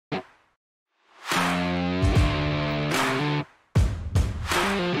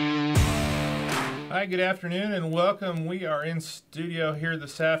Hi, good afternoon and welcome. We are in studio here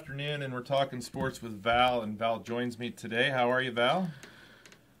this afternoon and we're talking sports with Val, and Val joins me today. How are you, Val?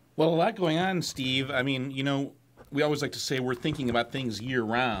 Well, a lot going on, Steve. I mean, we always like to say we're thinking about things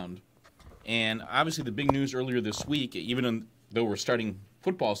year-round. And obviously the big news earlier this week, though we're starting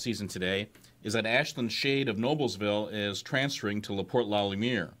football season today, is that Ashlyn Shade of Noblesville is transferring to LaPorte La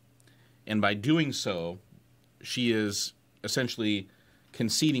Lumiere. And by doing so, she is essentially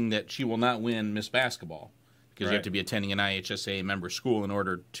conceding that she will not win Miss Basketball, because you have to be attending an IHSA member school in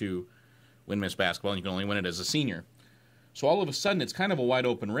order to win Miss Basketball, and you can only win it as a senior. So all of a sudden, it's kind of a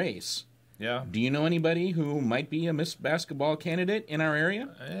wide-open race. Yeah. Do you know anybody who might be a Miss Basketball candidate in our area?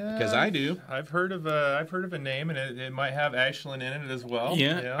 Because I do. I've heard of a name, and it might have Ashlyn in it as well.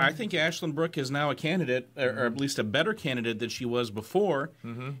 Yeah. I think Ashlyn Brooke is now a candidate, or at least a better candidate than she was before.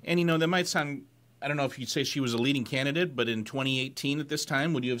 Mm-hmm. And, that might sound, I don't know if you'd say she was a leading candidate, but in 2018 at this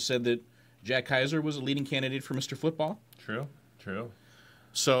time, would you have said that Jack Kaiser was a leading candidate for Mr. Football? True.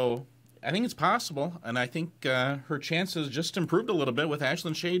 So I think it's possible, and I think her chances just improved a little bit with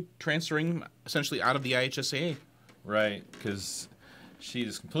Ashlyn Shade transferring essentially out of the IHSAA. Right, because she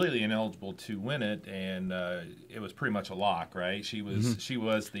is completely ineligible to win it, and it was pretty much a lock, right? She was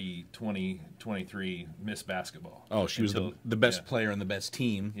the 2023 Miss Basketball. Oh, she was the best player and the best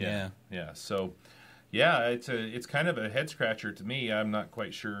team. Yeah. So, yeah, it's kind of a head scratcher to me. I'm not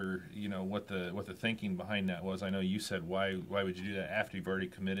quite sure, what the thinking behind that was. I know you said why would you do that after you've already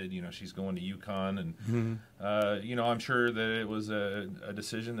committed? She's going to UConn, and I'm sure that it was a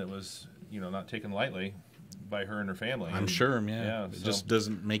decision that was not taken lightly by her and her family. I'm sure, yeah. It just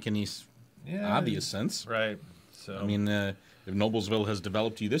doesn't make any obvious sense. Right. So I mean, if Noblesville has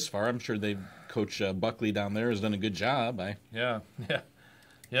developed you this far, I'm sure Coach Buckley down there has done a good job.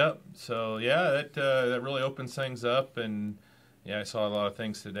 Yep. So that really opens things up, and I saw a lot of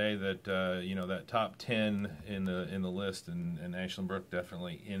things today that that top 10 in the list, and Ashlyn Brooke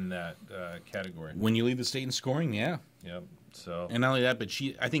definitely in that category. When you lead the state in scoring, yeah. Yep. So, and not only that, but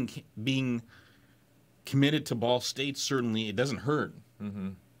I think being committed to Ball State, certainly it doesn't hurt. Mm-hmm.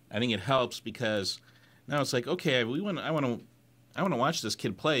 I think it helps, because now it's like, okay, I want to watch this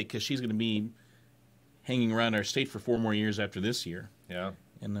kid play, because she's going to be hanging around our state for 4 more years after this year. Yeah.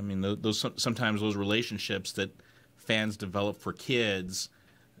 And I mean, sometimes those relationships that fans develop for kids,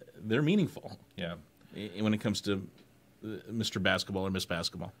 they're meaningful. Yeah. When it comes to Mr. Basketball or Miss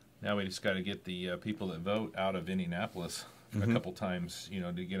Basketball. Now we just got to get the people that vote out of Indianapolis a couple times,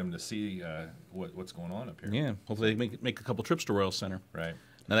 to get them to see what's going on up here. Yeah. Hopefully they make a couple trips to Royal Center. Right.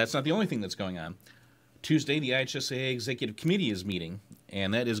 Now that's not the only thing that's going on. Tuesday, the IHSAA Executive Committee is meeting,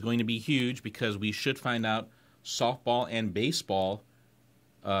 and that is going to be huge, because we should find out softball and baseball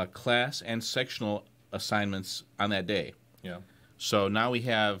class and sectional assignments on that day. Yeah. So now we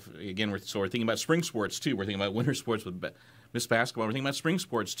have, again, we're thinking about spring sports too. We're thinking about winter sports with Miss Basketball. We're thinking about spring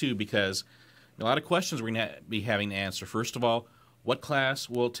sports too, because a lot of questions we're going to be having to answer. First of all, what class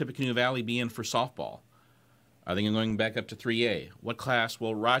will Tippecanoe Valley be in for softball? Are they going back up to 3A? What class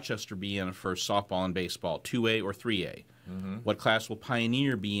will Rochester be in for softball and baseball, 2A or 3A? Mm-hmm. What class will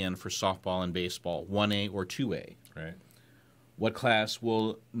Pioneer be in for softball and baseball, 1A or 2A? Right. What class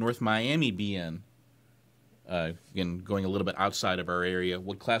will North Miami be in? Again, going a little bit outside of our area,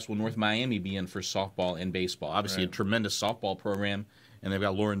 what class will North Miami be in for softball and baseball? Obviously, a tremendous softball program, and they've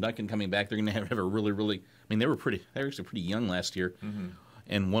got Lauren Duncan coming back. They're going to have a really, really. I mean, they were actually pretty young last year,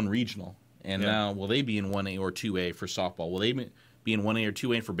 and won regional. And now, will they be in 1A or 2A for softball? Will they be in 1A or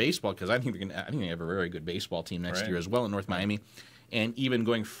 2A for baseball? Because I think they have a very good baseball team next year as well in North Miami. And even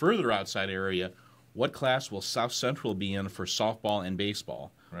going further outside area, what class will South Central be in for softball and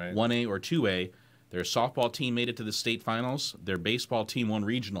baseball? Right. 1A or 2A? Their softball team made it to the state finals. Their baseball team won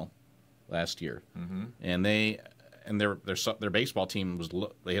regional last year, and their baseball team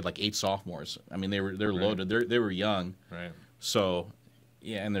they had like 8 sophomores. I mean, they're loaded. They were young. Right. So,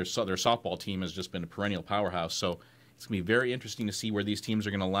 and their softball team has just been a perennial powerhouse. So it's going to be very interesting to see where these teams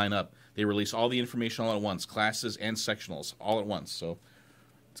are going to line up. They release all the information all at once, classes and sectionals all at once. So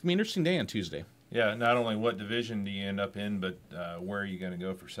it's going to be an interesting day on Tuesday. Yeah, not only what division do you end up in, but where are you going to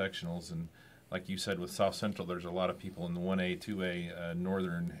go for sectionals. And like you said, with South Central, there's a lot of people in the 1A, 2A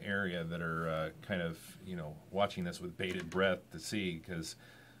northern area that are kind of, watching this with bated breath to see, because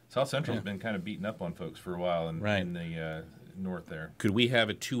South Central's been kind of beating up on folks for a while in the north there. Could we have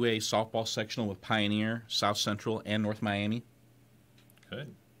a 2A softball sectional with Pioneer, South Central, and North Miami?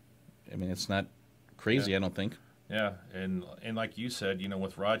 Could. I mean, it's not crazy, I don't think. Yeah, and like you said,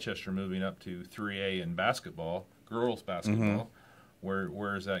 with Rochester moving up to 3A in basketball, girls basketball,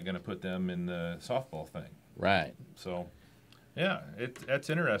 where is that going to put them in the softball thing? Right. So, Yeah, that's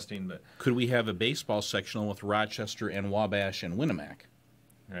interesting, but Could we have a baseball sectional with Rochester and Wabash and Winnemac?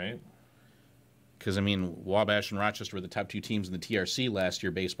 right. Because, I mean, Wabash and Rochester were the top 2 teams in the TRC last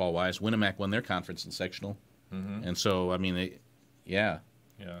year, baseball-wise. Winnemac won their conference and sectional. Mm-hmm. And so, I mean, yeah.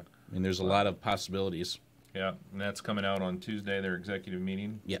 Yeah. I mean, there's a lot of possibilities. Yeah, and that's coming out on Tuesday, their executive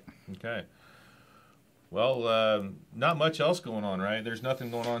meeting. Yeah. Okay. Well, not much else going on, right? There's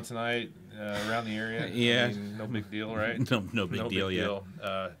nothing going on tonight around the area. Yeah. I mean, no big deal, right? No big deal yet.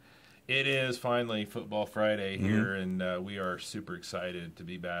 It is finally Football Friday here, and we are super excited to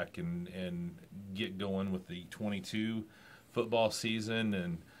be back and get going with the 22 football season.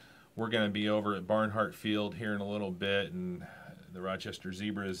 And we're going to be over at Barnhart Field here in a little bit, and the Rochester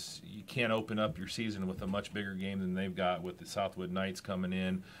Zebras, you can't open up your season with a much bigger game than they've got with the Southwood Knights coming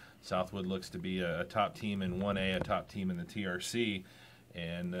in. Southwood looks to be a top team in 1A, a top team in the TRC.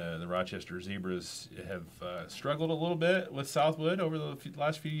 And the Rochester Zebras have struggled a little bit with Southwood over the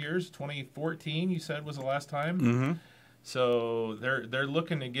last few years. 2014, you said, was the last time. Mm-hmm. So they're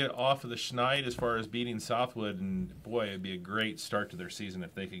looking to get off of the schneid as far as beating Southwood. And, boy, it'd be a great start to their season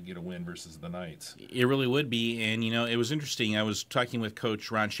if they could get a win versus the Knights. It really would be. And, you know, it was interesting. I was talking with Coach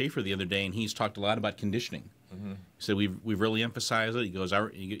Ron Schaefer the other day, and he's talked a lot about conditioning. Mm-hmm. He said we've really emphasized it. He goes,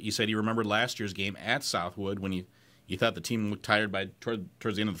 he said he remembered last year's game at Southwood when you thought the team looked tired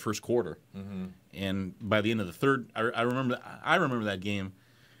towards the end of the first quarter, and by the end of the third, I remember that game,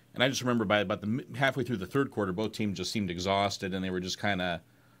 and I just remember by about the halfway through the third quarter, both teams just seemed exhausted, and they were just kind of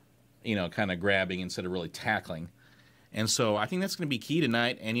grabbing instead of really tackling, and so I think that's going to be key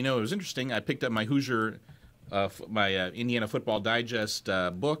tonight. And you know, it was interesting. I picked up my Hoosier, Indiana Football Digest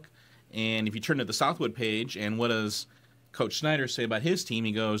book, and if you turn to the Southwood page, and what does Coach Snyder say about his team?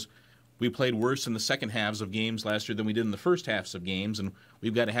 He goes, we played worse in the second halves of games last year than we did in the first halves of games, and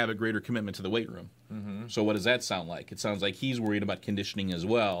we've got to have a greater commitment to the weight room. Mm-hmm. So what does that sound like? It sounds like he's worried about conditioning as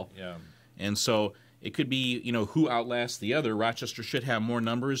well. Yeah. And so it could be, you know, who outlasts the other. Rochester should have more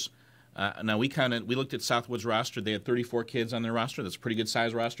numbers. Now, we looked at Southwood's roster. They had 34 kids on their roster. That's a pretty good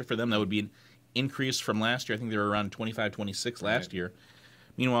size roster for them. That would be an increase from last year. I think they were around 25, 26 last year.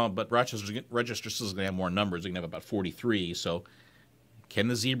 Meanwhile, but Rochester still is going to have more numbers. They're going to have about 43, so can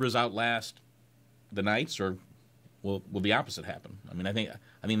the Zebras outlast the Knights, or will the opposite happen? I mean, I think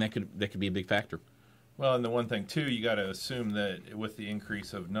that could be a big factor. Well, and the one thing too, you got to assume that with the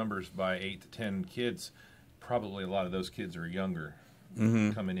increase of numbers by 8 to 10 kids, probably a lot of those kids are younger,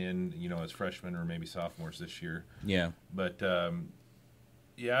 coming in, you know, as freshmen or maybe sophomores this year. Yeah. But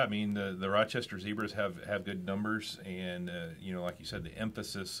yeah, I mean, the Rochester Zebras have good numbers, and you know, like you said, the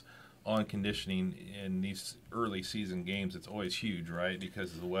emphasis on conditioning in these early season games, it's always huge, right?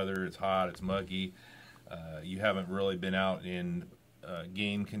 Because of the weather, it's hot, it's muggy. You haven't really been out in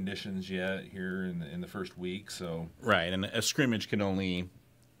game conditions yet here in the first week, so right. And a scrimmage can only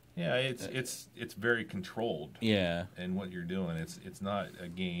it's very controlled. Yeah, and what you're doing, it's not a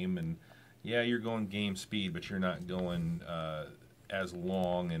game, and yeah, you're going game speed, but you're not going as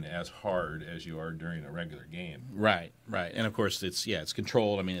long and as hard as you are during a regular game. Right. And of course it's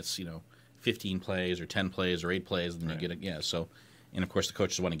controlled. I mean, it's 15 plays or 10 plays or 8 plays, and then you get so. And of course the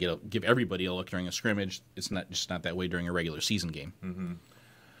coaches want to give everybody a look during a scrimmage. It's not that way during a regular season game. Mm-hmm.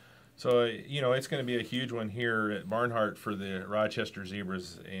 So it's going to be a huge one here at Barnhart for the Rochester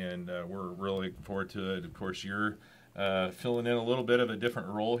Zebras, and we're really looking forward to it. Of course, you're filling in a little bit of a different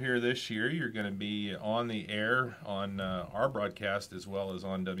role here this year. You're going to be on the air on our broadcast as well as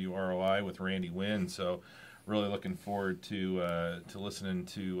on WROI with Randy Wynn. So really looking forward to listening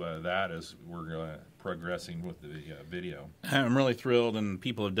to that as we're progressing with the video. I'm really thrilled, and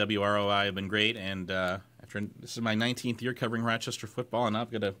people at WROI have been great. And this is my 19th year covering Rochester football, and I've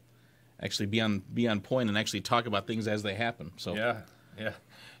got to actually be on point and actually talk about things as they happen. So yeah.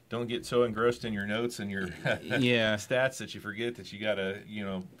 Don't get so engrossed in your notes and your stats that you forget that you got to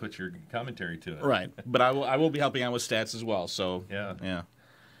put your commentary to it. Right, but I will be helping out with stats as well. So yeah.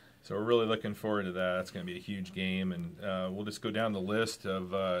 So we're really looking forward to that. It's going to be a huge game, and we'll just go down the list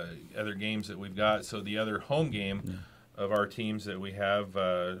of other games that we've got. So the other home game of our teams that we have,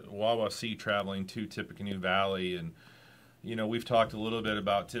 Wawasee traveling to Tippecanoe Valley, and we've talked a little bit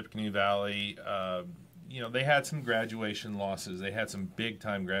about Tippecanoe Valley. They had some graduation losses. They had some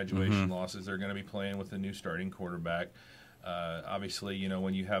big-time graduation losses. They're going to be playing with a new starting quarterback. Obviously,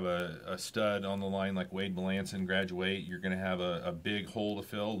 when you have a stud on the line like Wade Melanson graduate, you're going to have a big hole to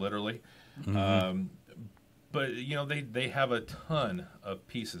fill, literally. But, they have a ton of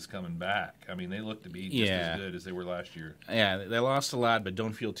pieces coming back. I mean, they look to be just as good as they were last year. Yeah, they lost a lot, but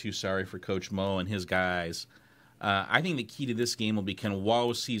don't feel too sorry for Coach Mo and his guys. I think the key to this game will be, can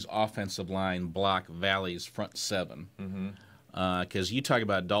Wawasee's offensive line block Valley's front seven? Because you talk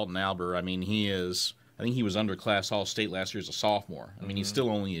about Dalton Albert, I mean, I think he was underclass All-State last year as a sophomore. I mean, he's still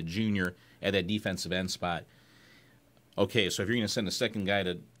only a junior at that defensive end spot. Okay, so if you're going to send a second guy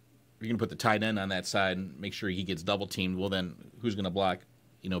you're going to put the tight end on that side and make sure he gets double teamed, well then who's going to block,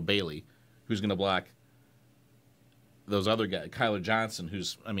 Bailey? Who's going to block those other guys? Kyler Johnson,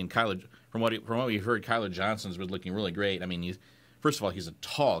 Kyler, from what we've heard, Kyler Johnson's was looking really great. I mean, first of all, he's a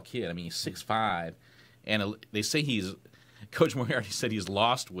tall kid. I mean, he's 6'5", and they say Coach Moriarty said he's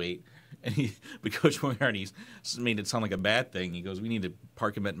lost weight. But Coach Moriarty made it sound like a bad thing. He goes, "We need to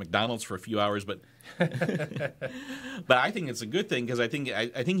park him at McDonald's for a few hours," but I think it's a good thing because I think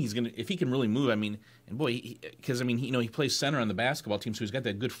he's gonna, if he can really move. I mean, and boy, he plays center on the basketball team, so he's got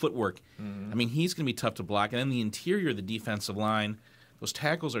that good footwork. I mean, he's gonna be tough to block. And then the interior of the defensive line, those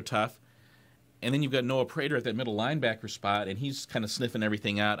tackles are tough. And then you've got Noah Prater at that middle linebacker spot, and he's kind of sniffing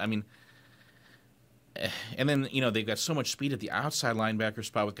everything out. I mean. And then, they've got so much speed at the outside linebacker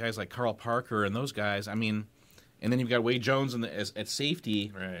spot with guys like Carl Parker and those guys. I mean, and then you've got Wade Jones at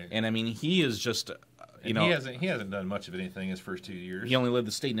safety. Right. And, I mean, he is just, he hasn't done much of anything his first 2 years. He only led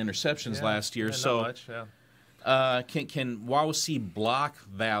the state in interceptions last year. So not much, can Wawasee block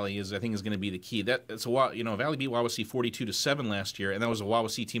Valley I think is going to be the key. Valley beat Wawasee 42-7 last year, and that was a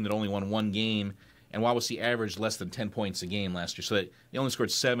Wawasee team that only won one game. And Wawasee averaged less than 10 points a game last year, so they only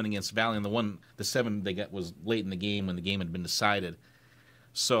scored 7 against Valley, and the 7 they got was late in the game when the game had been decided.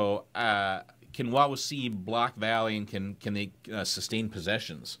 So, can Wawasee block Valley, and can they sustain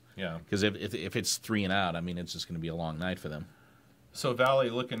possessions? Yeah. Because if it's 3 and out, I mean, it's just going to be a long night for them. So Valley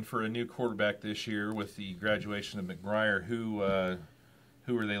looking for a new quarterback this year with the graduation of McBriar. Who are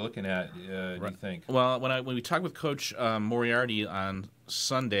they looking at, do you think? Well, when we talked with Coach Moriarty on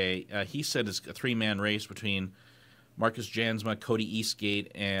Sunday, he said it's a 3-man race between Marcus Jansma, Cody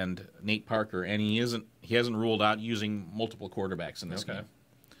Eastgate, and Nate Parker, and he hasn't ruled out using multiple quarterbacks in this game.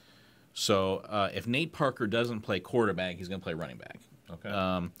 So if Nate Parker doesn't play quarterback, he's going to play running back.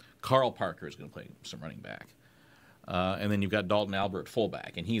 Okay. Carl Parker is going to play some running back. And then you've got Dalton Albert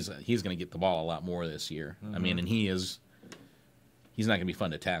fullback, and he's going to get the ball a lot more this year. I mean, and he's not going to be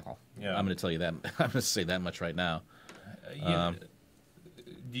fun to tackle. Yeah. I'm going to tell you that. I'm going to say that much right now.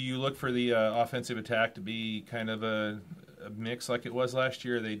 Do you look for the offensive attack to be kind of a mix like it was last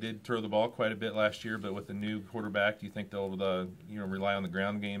year? They did throw the ball quite a bit last year, but with the new quarterback, do you think they'll rely on the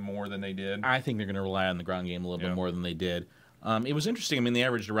ground game more than they did? I think they're going to rely on the ground game a little bit more than they did. It was interesting. I mean, they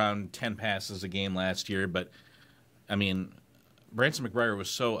averaged around 10 passes a game last year, but, I mean, Branson McBriar was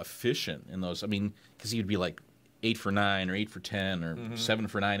so efficient in those. I mean, because he would be like 8 for 9 or 8 for 10 or 7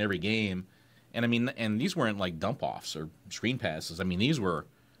 for 9 every game. And I mean, and these weren't like dump offs or screen passes. I mean, these were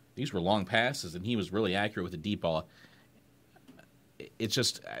long passes, and he was really accurate with the deep ball.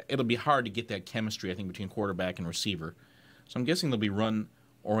 It'll be hard to get that chemistry, I think, between quarterback and receiver. So I'm guessing they'll be run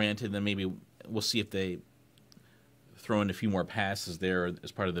oriented, and maybe we'll see if they throw in a few more passes there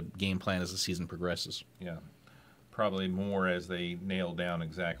as part of the game plan as the season progresses. Yeah, probably more as they nail down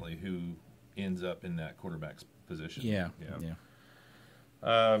exactly who ends up in that quarterback's position. Yeah.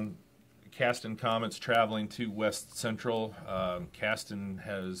 Caston Comets traveling to West Central. Caston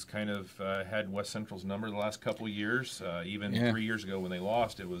has kind of had West Central's number the last couple of years. Even 3 years ago when they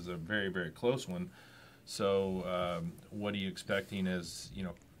lost, it was a very, very close one. So what are you expecting as,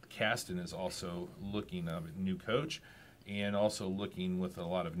 Caston is also looking at a new coach and also looking with a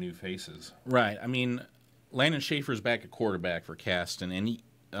lot of new faces. Right. I mean, Landon Schaefer's back at quarterback for Caston, and he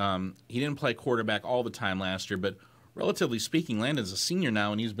didn't play quarterback all the time last year, but relatively speaking, Landon's a senior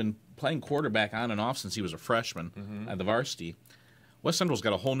now, and he's been playing quarterback on and off since he was a freshman at the varsity. West Central's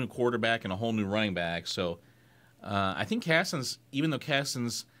got a whole new quarterback and a whole new running back, so I think Caston's, even though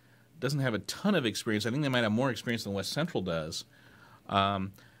Caston's doesn't have a ton of experience, I think they might have more experience than West Central does.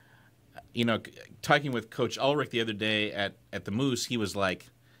 Talking with Coach Ulrich the other day at the Moose, he was like,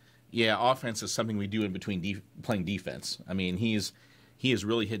 yeah, offense is something we do in between playing defense. I mean, he has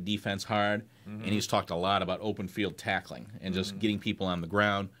really hit defense hard, and he's talked a lot about open field tackling and just getting people on the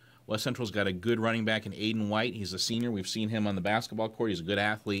ground. West Central's got a good running back in Aiden White. He's a senior. We've seen him on the basketball court. He's a good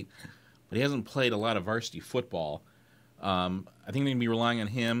athlete, but he hasn't played a lot of varsity football. I think they're going to be relying on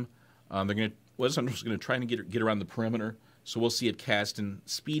him. West Central's going to try and get around the perimeter, so we'll see if Caston,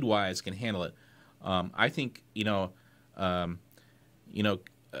 speed-wise, can handle it. I think,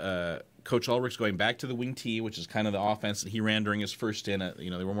 Coach Ulrich's going back to the wing T, which is kind of the offense that he ran during his first stint. They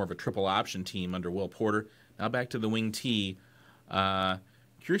were more of a triple option team under Will Porter. Now back to the wing T.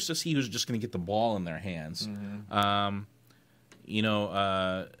 Curious to see who's just going to get the ball in their hands. Some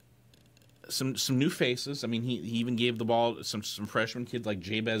new faces. I mean, he even gave the ball some freshman kids like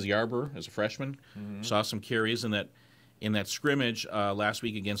Jabez Yarber as a freshman. Saw some carries in in that scrimmage last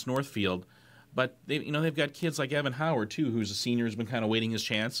week against Northfield. But they've got kids like Evan Howard too, who's a senior, has been kind of waiting his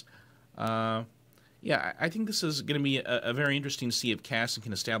chance. I think this is going to be a very interesting to see if Caston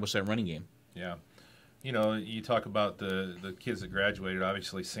can establish that running game. Yeah. You talk about the kids that graduated.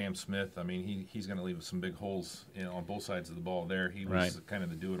 Obviously, Sam Smith. I mean, he's going to leave some big holes on both sides of the ball. There, he was kind of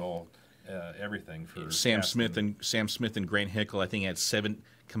the do-it-all, everything for Sam Smith and Grant Hickel. I think had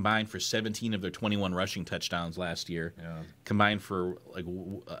combined for 17 of their 21 rushing touchdowns last year. Yeah. Combined for like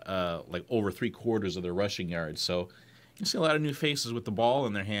over 3/4 of their rushing yards. So you see a lot of new faces with the ball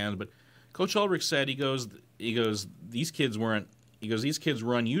in their hand. But Coach Ulrich said he goes these kids were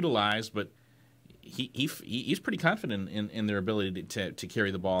unutilized, but he's pretty confident in their ability to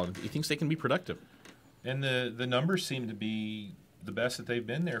carry the ball, and he thinks they can be productive. And the numbers seem to be the best that they've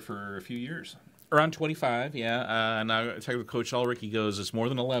been there for a few years. Around 25, yeah. And I talked with Coach Ulrich. He goes, it's more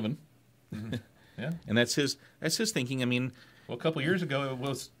than 11. Mm-hmm. Yeah, and that's his thinking. I mean, well, a couple years ago it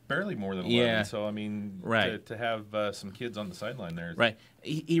was barely more than 11. Yeah. So I mean, to have some kids on the sideline there, right?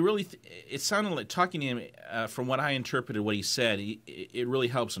 He really. It sounded like talking to him. From what I interpreted, what he said, it really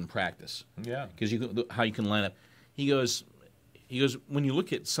helps in practice. Yeah, because how you can line up. He goes. When you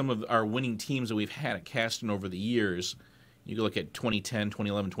look at some of our winning teams that we've had at Caston over the years, you can look at 2010,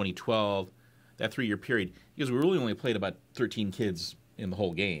 2011, 2012, that 3-year period. Because we really only played about 13 kids in the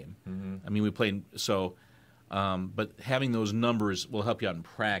whole game. Mm-hmm. I mean, we played so. But having those numbers will help you out in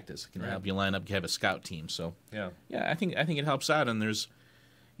practice. It can help you line up, have a scout team. So yeah, I think it helps out. And there's,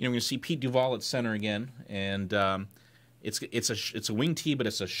 we're going to see Pete Duval at center again, and it's a wing tee, but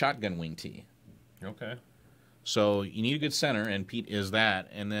it's a shotgun wing tee. Okay. So you need a good center, and Pete is that.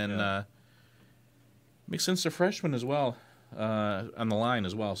 And then makes sense to freshman as well on the line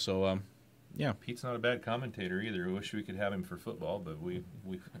as well. So yeah, Pete's not a bad commentator either. We wish we could have him for football, but we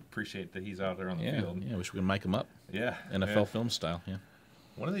appreciate that he's out there on the field. Yeah, wish we could mic him up. Yeah, NFL film style. Yeah.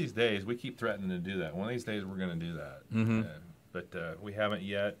 One of these days, we keep threatening to do that. One of these days, we're going to do that. Mm-hmm. But we haven't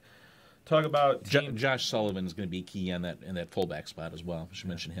yet. Talk about Josh Sullivan is going to be key in that fullback spot as well. I should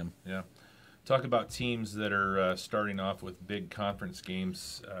mention him. Yeah. Talk about teams that are starting off with big conference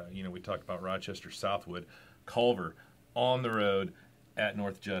games. We talked about Rochester Southwood, Culver on the road at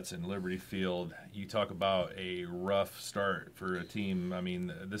North Judson, Liberty Field. You talk about a rough start for a team. I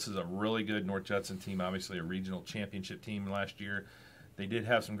mean, this is a really good North Judson team, obviously a regional championship team last year. They did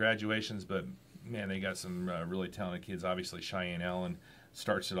have some graduations, but, man, they got some really talented kids. Obviously, Cheyenne Allen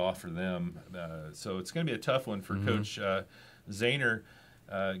starts it off for them. So it's going to be a tough one for Coach Zahner.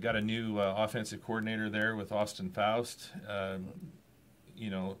 Got a new offensive coordinator there with Austin Faust.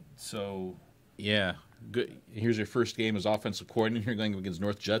 So... Yeah. Good. Here's your first game as offensive coordinator. You're going against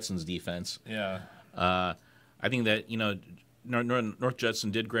North Judson's defense. Yeah. I think that, North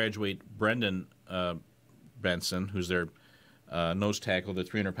Judson did graduate Brendan Benson, who's their nose tackle, the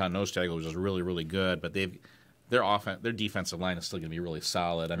 300-pound nose tackle, which is really, really good. But their defensive line is still going to be really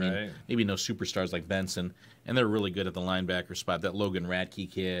solid. I mean, maybe no superstars like Benson, and they're really good at the linebacker spot. That Logan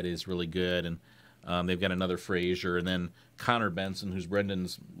Radke kid is really good, and they've got another Frazier, and then Connor Benson, who's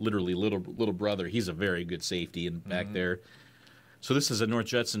Brendan's literally little brother. He's a very good safety and back there. So this is a North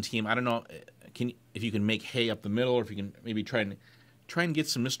Judson team. I don't know if you can make hay up the middle, or if you can maybe try and get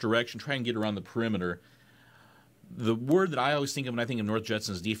some misdirection, try and get around the perimeter. The word that I always think of when I think of North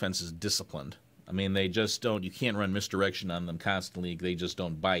Judson's defense is disciplined. I mean, they just don't. You can't run misdirection on them constantly. They just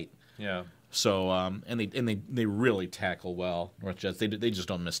don't bite. Yeah. So and they really tackle well. North Judson. They just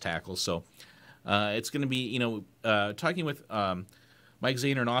don't miss tackles. So. It's going to be, talking with Mike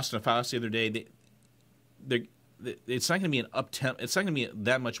Zahner and Austin Faust the other day. It's not going to be It's not going to be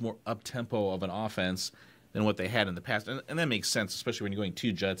that much more up tempo of an offense than what they had in the past, and that makes sense, especially when you're going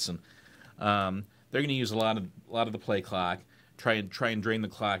to Judson. They're going to use a lot of the play clock, try and drain the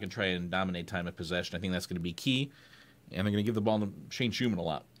clock, and try and dominate time of possession. I think that's going to be key, and they're going to give the ball to Shane Schumann a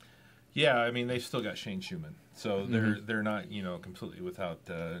lot. Yeah, I mean they've still got Shane Schumann, so they're not completely without.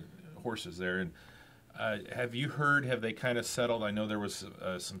 Horses there. And have they kind of settled? I know there was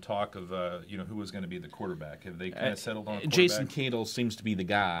some talk of who was going to be the quarterback. Have they kind of settled on a quarterback? Jason Cadle seems to be the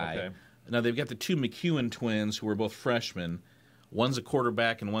guy. Okay. Now they've got the two McEwen twins who are both freshmen. One's a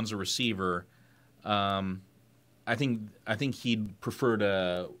quarterback and one's a receiver. I think he'd prefer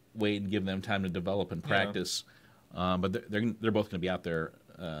to wait and give them time to develop and practice. But they're both going to be out there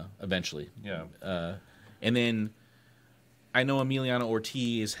eventually. Yeah. And then I know Emiliano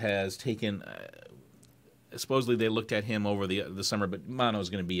Ortiz has taken. Supposedly they looked at him over the summer, but Mano is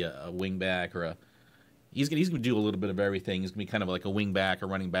going to be a wing back or he's going to do a little bit of everything. He's going to be kind of like a wing back, a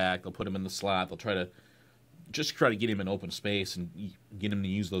running back. They'll put him in the slot. They'll try to get him in open space and get him to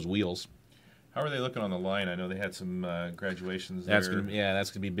use those wheels. How are they looking on the line? I know they had some graduations That's there.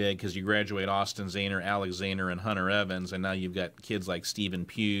 that's gonna be big because you graduate Austin Zahner, Alex Zahner, and Hunter Evans, and now you've got kids like Stephen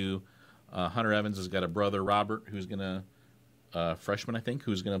Pugh. Hunter Evans has got a brother, Robert, who's gonna freshman, I think,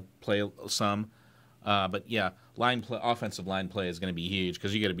 who's gonna play some. But yeah, offensive line play is going to be huge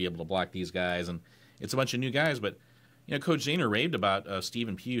because you got to be able to block these guys, and it's a bunch of new guys. But Coach Zahner raved about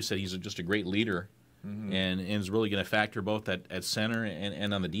Stephen Pugh, said he's just a great leader, and is really going to factor both at center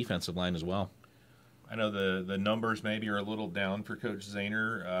and on the defensive line as well. I know the numbers maybe are a little down for Coach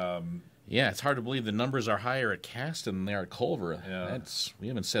Zahner. Yeah, it's hard to believe the numbers are higher at Caston than they are at Culver. Yeah. We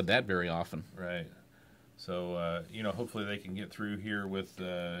haven't said that very often. Right. So, hopefully they can get through here with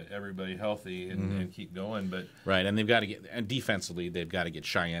everybody healthy and keep going. But right, and they've got to get, and defensively, they've got to get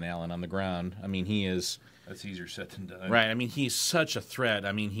Cheyenne Allen on the ground. I mean, he is... That's easier said than done. Right, I mean, he's such a threat.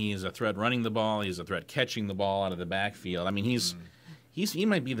 I mean, he is a threat running the ball. He's a threat catching the ball out of the backfield. I mean, he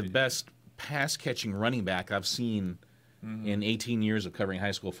might be the best pass-catching running back I've seen in 18 years of covering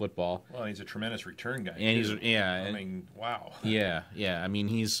high school football. Well, he's a tremendous return guy. And wow. Yeah. I mean,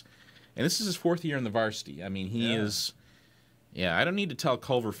 and this is his 4th year in the varsity. I mean, he is. Yeah, I don't need to tell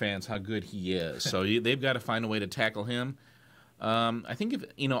Culver fans how good he is. So they've got to find a way to tackle him. I think if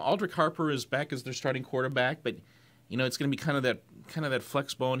Aldrich Harper is back as their starting quarterback, but it's going to be kind of that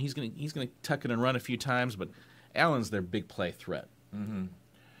flex bone. He's going to tuck it and run a few times, but Allen's their big play threat. Mm-hmm.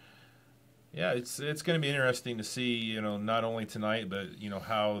 Yeah, it's going to be interesting to see, not only tonight, but,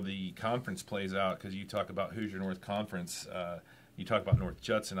 how the conference plays out, because you talk about Hoosier North Conference, you talk about North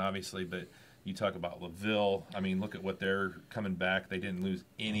Judson, obviously, but you talk about LaVille. I mean, look at what they're coming back. They didn't lose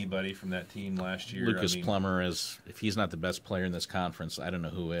anybody from that team last year. Lucas Plummer if he's not the best player in this conference, I don't know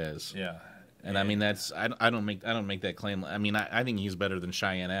who is. Yeah. And I mean, I don't make that claim. I mean, I think he's better than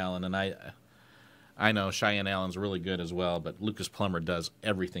Cheyenne Allen, and I know Cheyenne Allen's really good as well, but Lucas Plummer does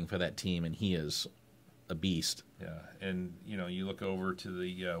everything for that team, and he is a beast. Yeah, and you look over to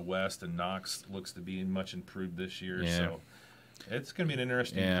the west, and Knox looks to be much improved this year. Yeah. So it's going to be an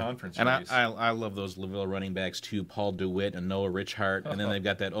interesting conference and race. I love those LaVille running backs too, Paul DeWitt and Noah Richhart, and then they've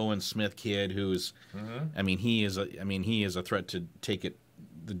got that Owen Smith kid who's, I mean, he is a threat to take it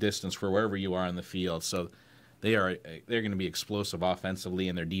the distance for wherever you are on the field. So they're going to be explosive offensively,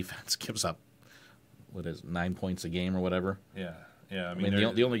 and their defense gives up 9 points a game or whatever. Yeah. I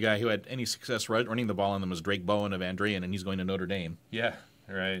mean the only guy who had any success running the ball on them was Drake Bowen of Andrean, and he's going to Notre Dame. Yeah,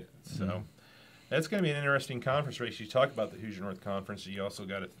 right. So that's going to be an interesting conference race. You talk about the Hoosier North Conference. You also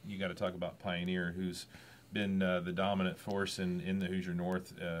got to talk about Pioneer, who's been the dominant force in the Hoosier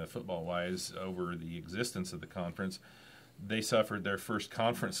North football wise over the existence of the conference. They suffered their first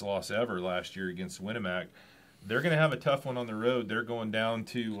conference loss ever last year against Winnemac. They're going to have a tough one on the road. They're going down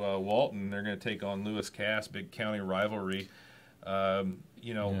to Walton. They're going to take on Lewis Cass, big county rivalry.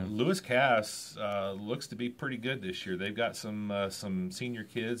 Lewis Cass looks to be pretty good this year. They've got some senior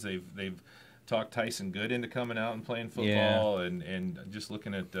kids. They've talked Tyson Good into coming out and playing football, and just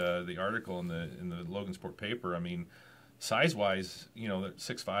looking at the article in the Logansport paper. I mean, size wise, they're 6'5",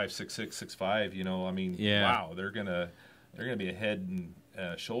 6'6", 6'5". I mean, wow, they're gonna be a head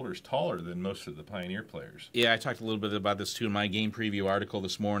and shoulders taller than most of the Pioneer players. Yeah, I talked a little bit about this too in my game preview article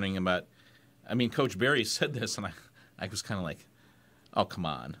this morning about. I mean, Coach Berry said this, and I was kind of like, oh, come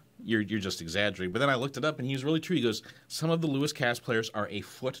on. You're just exaggerating. But then I looked it up, and he was really true. He goes, some of the Lewis Cass players are a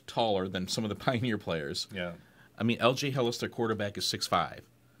foot taller than some of the Pioneer players. Yeah. I mean, L.J. Hillis, their quarterback, is 6'5".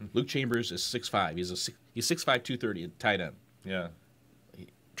 Luke Chambers is 6'5". He's 6'5", 230 at tight end. Yeah.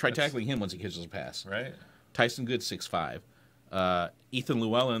 Try tackling him once he catches a pass. Right. Tyson Good, 6'5". Ethan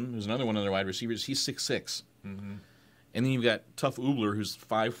Llewellyn, who's another one of their wide receivers, he's 6'6". Mm-hmm. And then you've got Tough Ubler, who's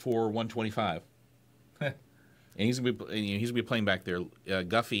 5'4", 125. And he's gonna be playing back there. Luke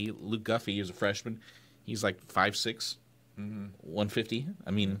Guffey is a freshman. He's like 5'6", 150.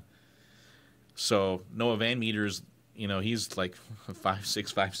 I mean, so Noah Van Meter's, he's like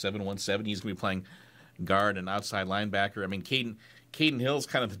 5'6", 5'7", 170. He's gonna be playing guard and outside linebacker. I mean, Caden Hill's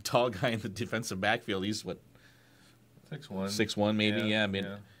kind of the tall guy in the defensive backfield. He's what, 6'1", 6'1" maybe. Yeah.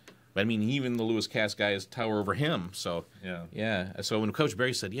 But I mean, even the Lewis Cass guys tower over him. So yeah. So when Coach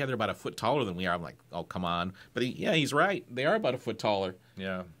Berry said, "Yeah, they're about a foot taller than we are," I'm like, "Oh, come on!" But he's right. They are about a foot taller.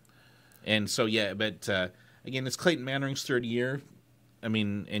 Yeah. And so but again, it's Clayton Mannering's third year. I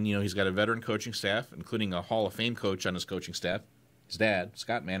mean, and he's got a veteran coaching staff, including a Hall of Fame coach on his coaching staff, his dad,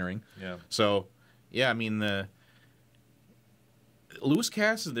 Scott Mannering. Yeah. So I mean the Lewis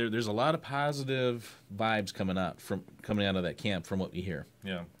Cass, there's a lot of positive vibes coming out of that camp from what we hear.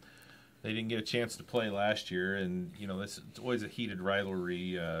 Yeah. They didn't get a chance to play last year, and it's always a heated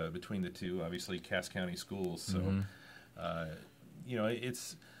rivalry between the two. Obviously, Cass County schools. So,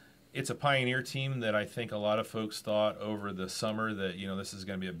 it's a Pioneer team that I think a lot of folks thought over the summer that, this is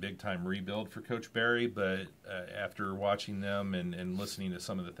going to be a big-time rebuild for Coach Barry. But after watching them and listening to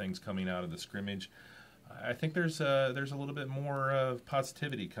some of the things coming out of the scrimmage, I think there's a little bit more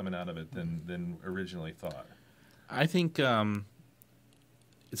positivity coming out of it than originally thought. I think it's going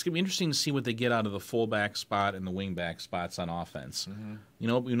to be interesting to see what they get out of the fullback spot and the wingback spots on offense.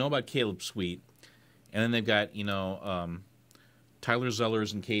 Mm-hmm. We know about Caleb Sweet, and then they've got Tyler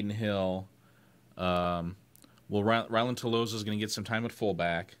Zellers and Caden Hill. Rylan Tolosa is going to get some time at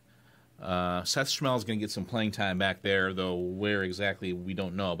fullback. Seth Schmel is going to get some playing time back there, though where exactly we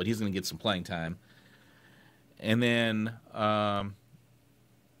don't know, but he's going to get some playing time. And then,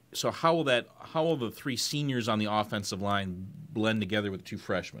 so how will the three seniors on the offensive line blend together with the two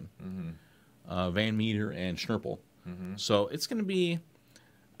freshmen, Van Meter and Schnurple? Mm-hmm. So it's going to be.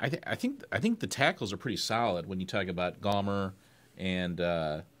 I think the tackles are pretty solid when you talk about Gallmer and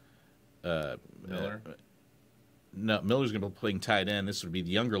Miller. No, Miller's going to be playing tight end. This would be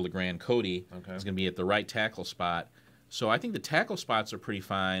the younger LeGrand. Cody is going to be at the right tackle spot. So I think the tackle spots are pretty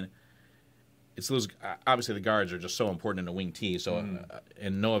fine. It's those obviously the guards are just so important in a wing T. So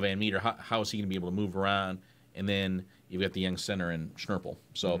and Noah Van Meter, how is he going to be able to move around? And then you've got the young center and Schnurple.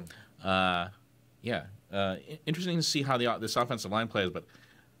 So interesting to see how this offensive line plays. But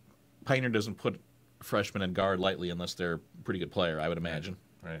Pioneer doesn't put freshmen at guard lightly unless they're a pretty good player, I would imagine.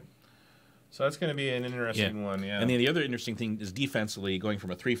 Right. So that's going to be an interesting one, yeah. And then the other interesting thing is defensively going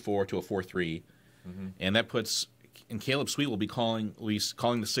from a 3-4 to a 4-3. And that puts – and Caleb Sweet will be calling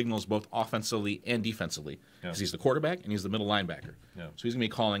the signals both offensively and defensively because he's the quarterback and he's the middle linebacker. Yeah. So he's going to be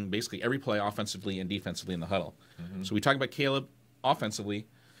calling basically every play offensively and defensively in the huddle. So we talk about Caleb offensively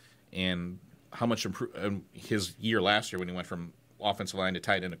and how much his year last year when he went from offensive line to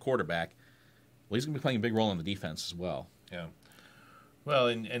tight end to quarterback. Well, he's going to be playing a big role in the defense as well. Yeah. Well,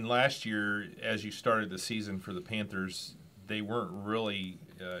 and last year, as you started the season for the Panthers, they weren't really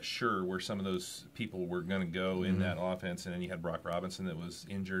sure where some of those people were going to go in that offense. And then you had Brock Robinson that was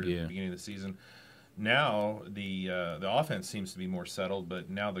injured at the beginning of the season. Now the offense seems to be more settled, but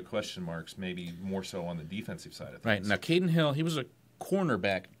now the question marks maybe more so on the defensive side of things. Right. Now, Caden Hill, he was a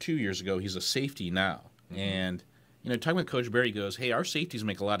cornerback 2 years ago. He's a safety now. And talking with Coach Barry, goes, hey, our safeties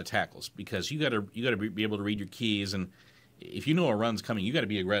make a lot of tackles because you got to be able to read your keys, and if you know a run's coming, you got to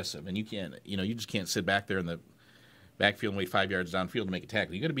be aggressive, and you can't, you just can't sit back there in the backfield and wait 5 yards downfield to make a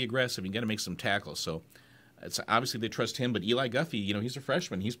tackle. You got to be aggressive. You got to make some tackles. So it's obviously they trust him, but Eli Guffey, he's a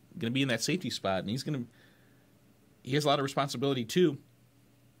freshman. He's going to be in that safety spot, and he has a lot of responsibility too.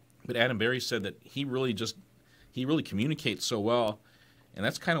 But Adam Barry said that he really communicates so well, and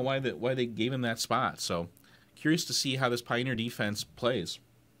that's kind of why they gave him that spot. So. Curious to see how this Pioneer defense plays.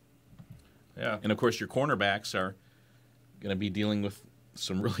 Yeah. And, of course, your cornerbacks are going to be dealing with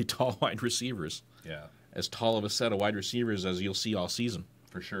some really tall wide receivers. Yeah. As tall of a set of wide receivers as you'll see all season.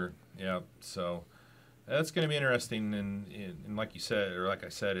 For sure. Yeah. So that's going to be interesting. And like you said, or like I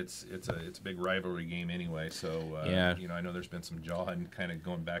said, it's a big rivalry game anyway. So, I know there's been some jawing kind of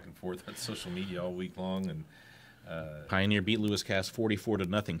going back and forth on social media all week long. And Pioneer beat Lewis Cass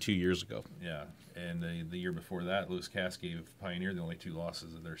 44-0 2 years ago. Yeah. And the year before that, Lewis Cass gave Pioneer the only 2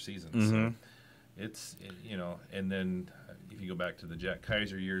 losses of their season. So it's, and then if you go back to the Jack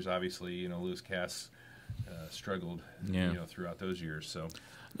Kaiser years, obviously, Lewis Cass struggled, throughout those years. So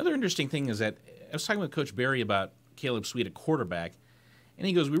another interesting thing is that I was talking with Coach Barry about Caleb Sweet at quarterback, and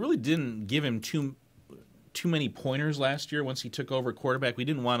he goes, we really didn't give him too many pointers last year once he took over quarterback. We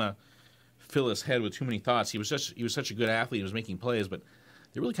didn't want to fill his head with too many thoughts. He was such a good athlete. He was making plays, but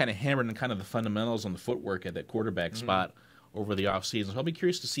they really kind of hammered in kind of the fundamentals on the footwork at that quarterback spot over the offseason. So I'll be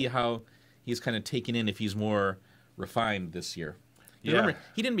curious to see how he's kind of taken in if he's more refined this year. Yeah. Remember,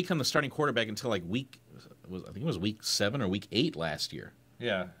 he didn't become the starting quarterback until like week 7 or week 8 last year.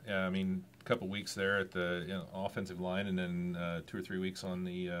 Yeah. I mean, a couple weeks there at the offensive line, and then 2 or 3 weeks on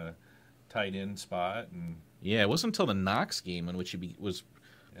the tight end spot. And it wasn't until the Knox game in which he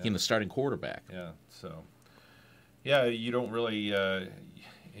became the starting quarterback. Yeah. So, you don't really.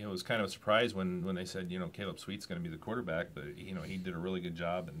 It was kind of a surprise when they said Caleb Sweet's going to be the quarterback, but he did a really good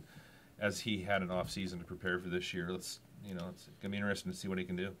job, and as he had an off season to prepare for this year, it's going to be interesting to see what he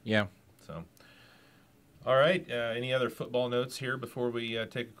can do. Yeah. So, all right. Any other football notes here before we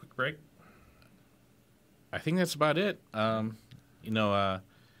take a quick break? I think that's about it. The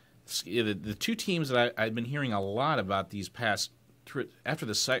 2 teams that I've been hearing a lot about these past after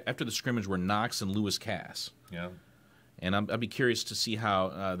the scrimmage were Knox and Lewis Cass. Yeah. And I'll be curious to see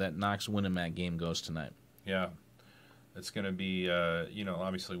how that Knox Winnemac game goes tonight. Yeah. It's going to be,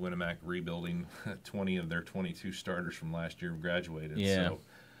 obviously Winnemac rebuilding 20 of their 22 starters from last year graduated. Yeah. So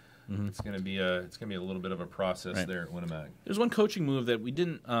It's going to be a little bit of a process there at Winnemac. There's one coaching move that we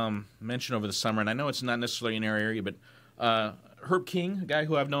didn't mention over the summer, and I know it's not necessarily in our area, but Herb King, a guy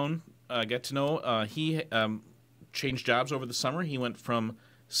who I've known, get to know, he changed jobs over the summer. He went from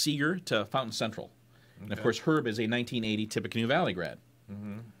Seeger to Fountain Central. Okay. And, of course, Herb is a 1980 Tippecanoe Valley grad.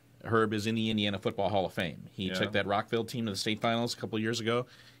 Mm-hmm. Herb is in the Indiana Football Hall of Fame. He took that Rockville team to the state finals a couple of years ago.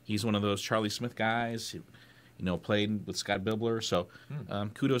 He's one of those Charlie Smith guys who, played with Scott Bibler. So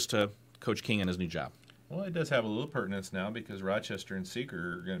kudos to Coach King and his new job. Well, it does have a little pertinence now because Rochester and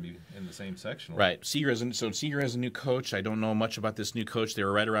Seeger are going to be in the same section. Right. Seeger has a new coach. I don't know much about this new coach. They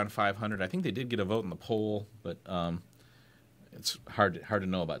were right around 500. I think they did get a vote in the poll, but it's hard to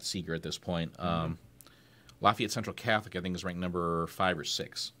know about Seeger at this point. Lafayette Central Catholic, I think, is ranked number 5 or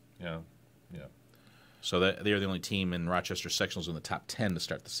 6. Yeah. So they're the only team in Rochester sectionals in the top 10 to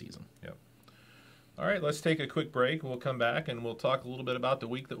start the season. Yep. All right, let's take a quick break. We'll come back and we'll talk a little bit about the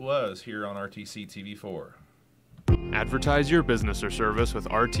week that was here on RTC TV4. Advertise your business or service with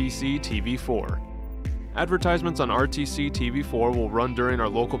RTC TV4. Advertisements on RTC TV4 will run during our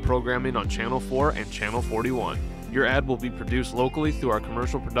local programming on Channel 4 and Channel 41. Your ad will be produced locally through our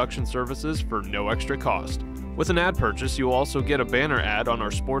commercial production services for no extra cost. With an ad purchase, you will also get a banner ad on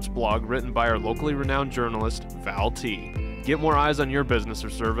our sports blog written by our locally renowned journalist, Val T. Get more eyes on your business or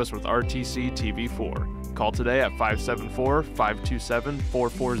service with RTC TV4. Call today at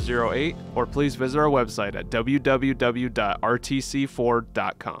 574-527-4408 or please visit our website at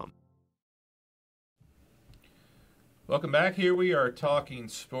www.rtc4.com. Welcome back. Here we are talking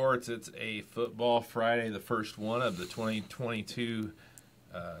sports. It's a Football Friday, the first one of the 2022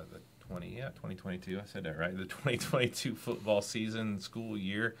 2022. I said that right. The 2022 football season, school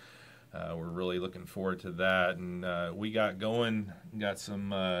year. We're really looking forward to that. And we got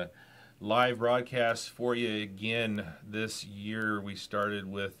some live broadcasts for you again this year. We started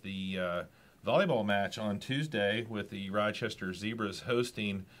with the volleyball match on Tuesday with the Rochester Zebras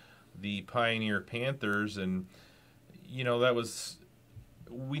hosting the Pioneer Panthers. And, that was...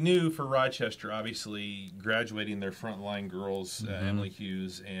 We knew for Rochester, obviously, graduating their frontline girls, Emily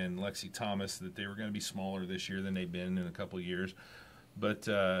Hughes and Lexi Thomas, that they were going to be smaller this year than they've been in a couple of years. But,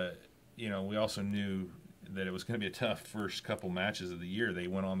 we also knew that it was going to be a tough first couple matches of the year. They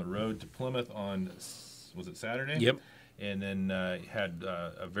went on the road to Plymouth on, was it Saturday? Yep. And then had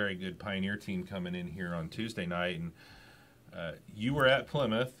a very good Pioneer team coming in here on Tuesday night. And you were at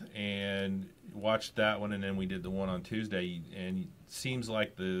Plymouth and watched that one, and then we did the one on Tuesday, and it seems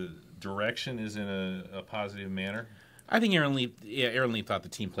like the direction is in a positive manner. I think Aaron Lee thought the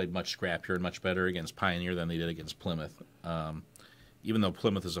team played much scrappier and much better against Pioneer than they did against Plymouth. Even though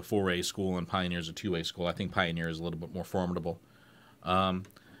Plymouth is a 4A school and Pioneer is a 2A school, I think Pioneer is a little bit more formidable. I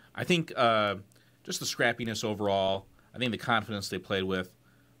think just the scrappiness overall, I think the confidence they played with.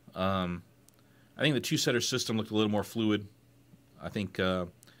 I think the two-setter system looked a little more fluid. I think the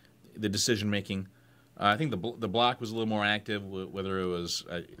decision-making. I think the block was a little more active, whether it was,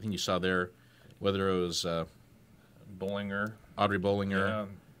 I think you saw there, whether it was Bollinger. Audrey Bollinger. Yeah,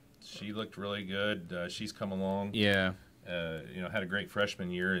 she looked really good. She's come along. Yeah. Had a great freshman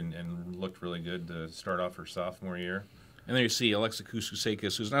year and looked really good to start off her sophomore year. And there you see Alexa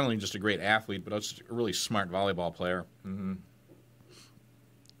Kousousekis, who's not only just a great athlete, but also a really smart volleyball player. Mm-hmm.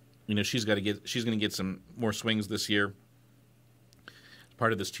 She's going to get some more swings this year.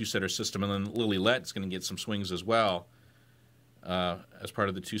 Part of this two-setter system, and then Lily Lett's going to get some swings as well as part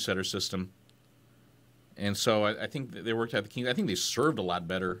of the two-setter system. And so I think they worked out the kinks. I think they served a lot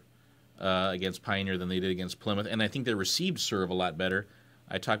better against Pioneer than they did against Plymouth, and I think they received serve a lot better.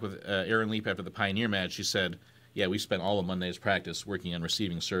 I talked with Erin Leap after the Pioneer match. She said, yeah, we spent all of Monday's practice working on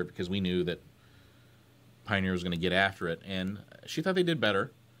receiving serve because we knew that Pioneer was going to get after it, and she thought they did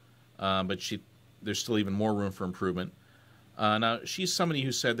better, but there's still even more room for improvement. Now, she's somebody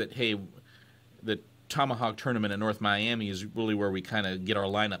who said that, hey, the Tomahawk tournament at North Miami is really where we kind of get our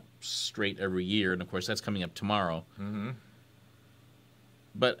lineup straight every year, and, of course, that's coming up tomorrow. Mm-hmm.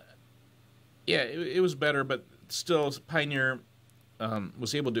 But, yeah, it was better, but still Pioneer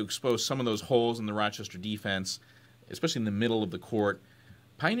was able to expose some of those holes in the Rochester defense, especially in the middle of the court.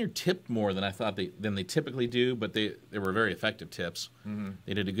 Pioneer tipped more than I thought than they typically do, but they were very effective tips. Mm-hmm.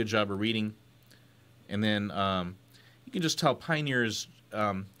 They did a good job of reading. And then you can just tell Pioneers,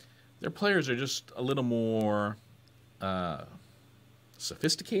 their players are just a little more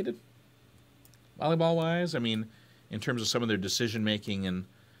sophisticated, volleyball-wise. I mean, in terms of some of their decision-making. And,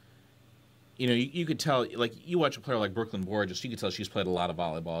 you could tell, like, you watch a player like Brooklyn Borges, you can tell she's played a lot of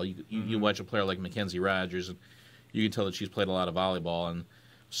volleyball. You watch a player like Mackenzie Rogers, and you can tell that she's played a lot of volleyball. And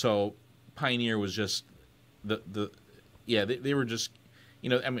so Pioneer was just they were just you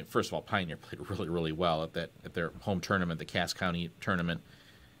know, I mean, first of all, Pioneer played really, really well at their home tournament, the Cass County tournament,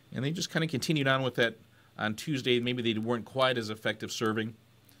 and they just kind of continued on with that. On Tuesday, maybe they weren't quite as effective serving.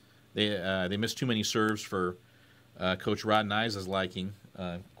 They missed too many serves for Coach Rod Nyes' liking.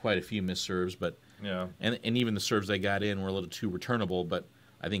 Quite a few missed serves, but Yeah. and even the serves they got in were a little too returnable. But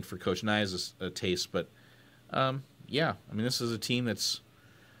I think for Coach Nyes' taste, but yeah, I mean, this is a team that's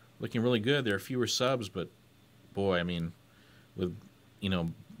looking really good. There are fewer subs, but boy, I mean, with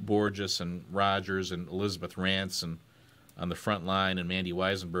Borges and Rogers and Elizabeth Rance and on the front line and Mandy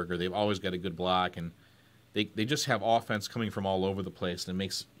Weisenberger, they've always got a good block, and they just have offense coming from all over the place, and it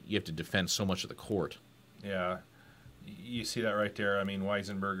makes you have to defend so much of the court. Yeah. You see that right there. I mean,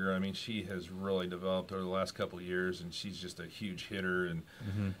 Weisenberger, I mean, she has really developed over the last couple of years, and she's just a huge hitter. And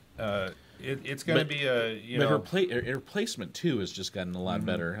it's going to be a, but her placement, too, has just gotten a lot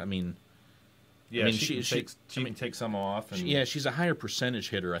better. I mean, she can take some off. And, she's a higher percentage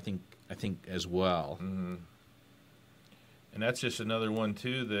hitter, I think as well. Mm-hmm. And that's just another one,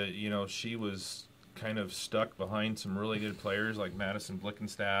 too, that, she was kind of stuck behind some really good players like Madison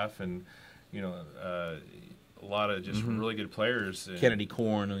Blickenstaff and, a lot of just really good players. Kennedy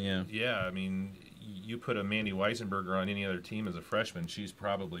Korn, yeah. Yeah, I mean, you put a Mandy Weisenberger on any other team as a freshman, she's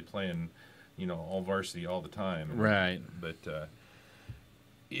probably playing, all varsity all the time. Right. But,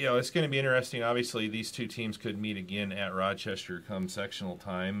 it's going to be interesting. Obviously, these two teams could meet again at Rochester come sectional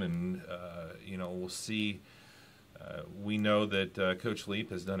time, and, we'll see. We know that Coach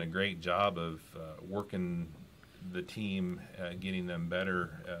Leap has done a great job of working the team, getting them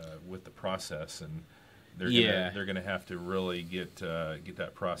better with the process, and they're gonna have to really get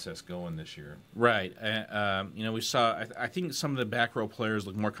that process going this year. Right. We saw. I think some of the back row players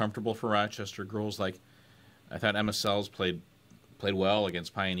look more comfortable for Rochester girls. Like I thought Emma Sells played well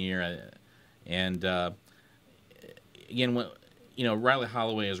against Pioneer, and again, Riley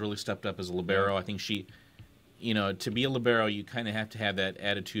Holloway has really stepped up as a libero. I think she. To be a libero, you kind of have to have that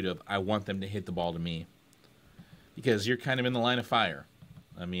attitude of, I want them to hit the ball to me. Because you're kind of in the line of fire.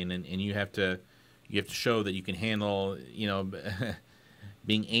 I mean, and you have to show that you can handle,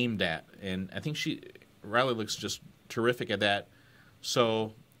 being aimed at. And I think Riley looks just terrific at that.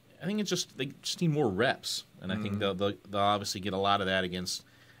 So I think they just need more reps. And I think they'll obviously get a lot of that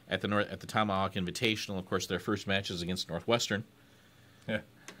at the Tomahawk Invitational. Of course, their first match is against Northwestern. Yeah.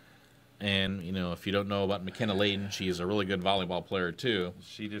 And, if you don't know about McKenna Layton, she is a really good volleyball player, too.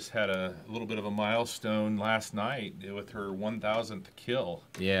 She just had a little bit of a milestone last night with her 1,000th kill.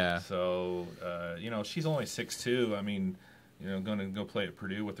 Yeah. So, she's only 6'2". I mean, going to go play at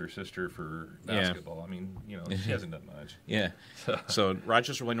Purdue with her sister for basketball. Yeah. I mean, she hasn't done much. Yeah. So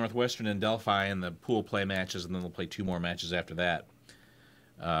Rochester will play Northwestern and Delphi in the pool play matches, and then they'll play 2 more matches after that.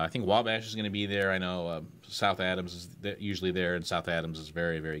 I think Wabash is going to be there. I know South Adams is usually there, and South Adams is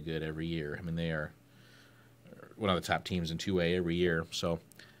very, very good every year. I mean, they are one of the top teams in 2A every year. So,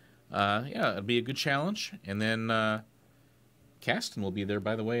 it'll be a good challenge. And then Caston will be there,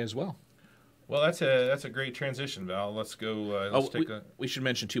 by the way, as well. Well, that's a great transition, Val. Let's go. We should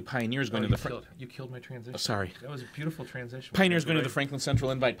mention, too, Pioneer's going to the You killed my transition. Oh, sorry. That was a beautiful transition. Pioneer's going to the Franklin Central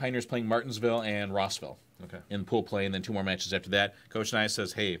Invite. Pioneer's playing Martinsville and Rossville. Okay. In pool play, and then 2 more matches after that. Coach Nye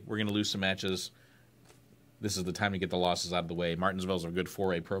says, hey, we're going to lose some matches. This is the time to get the losses out of the way. Martinsville's a good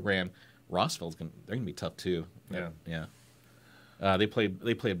 4A program. Rossville's they're going to be tough, too. Yeah. Yeah.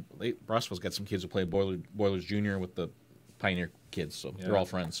 Rossville's got some kids who play Boilers Junior with the Pioneer kids, so they're all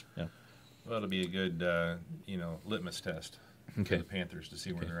friends. Yeah. Well, it'll be a good, litmus test for the Panthers to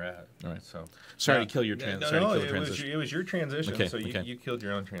see where they're at. All right. So sorry to kill your transition. It was your transition. Okay. So you killed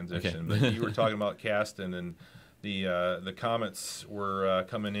your own transition. Okay. But you were talking about Caston, and the Comets were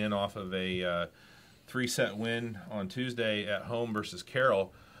coming in off of a 3-set win on Tuesday at home versus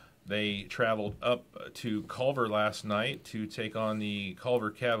Carroll. They traveled up to Culver last night to take on the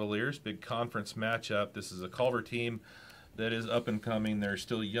Culver Cavaliers. Big conference matchup. This is a Culver team that is up and coming. They're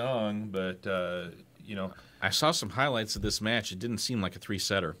still young, but I saw some highlights of this match. It didn't seem like a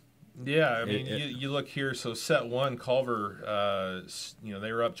 3-setter. Yeah, I mean, you look here. So set 1, Culver,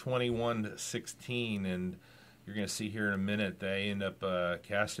 they were up 21-16, and you're going to see here in a minute they end up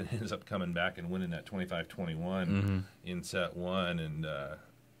Caston ends up coming back and winning that 25-21 in set 1, and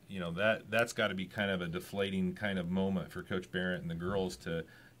that's got to be kind of a deflating kind of moment for Coach Barrett and the girls to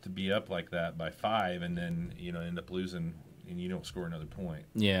be up like that by 5 and then end up losing and you don't score another point.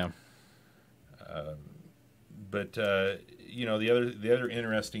 Yeah. But the other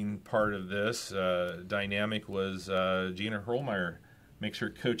interesting part of this dynamic was Gina Hurlmeyer makes her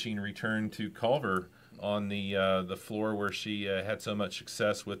coaching return to Culver on the floor where she had so much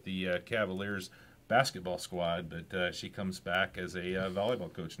success with the Cavaliers basketball squad, but she comes back as a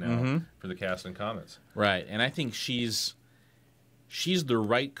volleyball coach now for the Caston Comets. Right, and I think she's the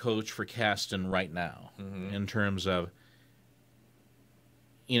right coach for Caston right now in terms of,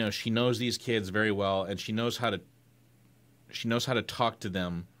 she knows these kids very well, and she knows how to talk to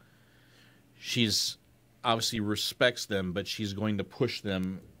them. She's obviously respects them, but she's going to push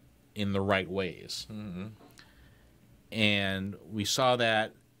them in the right ways. And we saw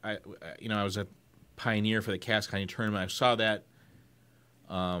that. I was at Pioneer for the Cass County tournament. I saw that,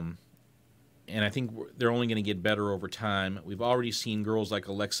 and I think they're only going to get better over time. We've already seen girls like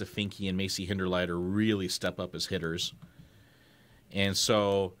Alexa Finke and Macy Hinderleiter really step up as hitters. And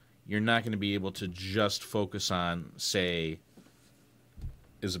so you're not going to be able to just focus on, say,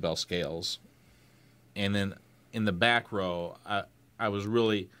 Isabel Scales. And then in the back row, I was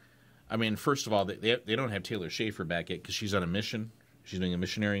really, first of all, they don't have Taylor Schaefer back yet because she's on a mission. She's doing a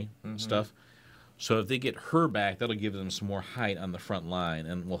missionary stuff. So if they get her back, that'll give them some more height on the front line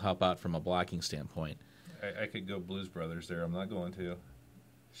and will help out from a blocking standpoint. I could go Blues Brothers there. I'm not going to.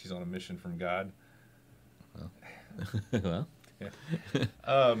 She's on a mission from God. Well, yeah.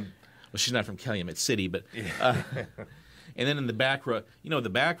 Well, she's not from Calumet City, but and then in the back row,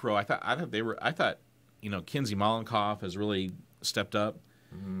 I thought Kinsey Mollenkoff has really stepped up,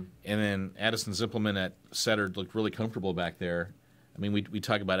 and then Addison Zippelman at setter looked really comfortable back there. We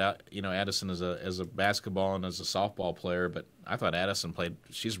talk about Addison as a basketball and as a softball player, but I thought Addison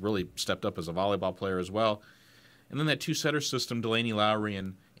she's really stepped up as a volleyball player as well. And then that two-setter system, Delaney Lowry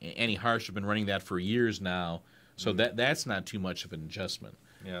and Annie Harsh have been running that for years now, so that's not too much of an adjustment.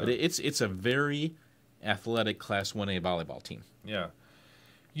 Yeah. But it's a very athletic Class 1A volleyball team. Yeah.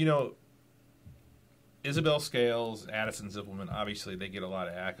 Isabel Scales, Addison Zippelman, obviously they get a lot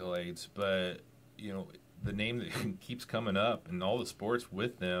of accolades, but, the name that keeps coming up in all the sports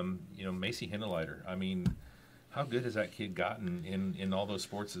with them, Macy Hinderleiter. How good has that kid gotten in all those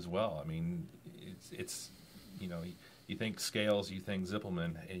sports as well? It's you think Scales, you think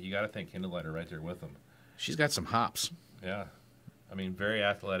Zippelman, and you got to think Hinderleiter right there with them. She's got some hops. Yeah. Very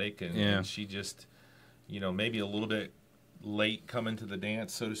athletic, and she just, maybe a little bit late coming to the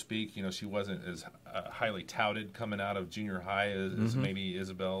dance, so to speak. She wasn't as highly touted coming out of junior high as maybe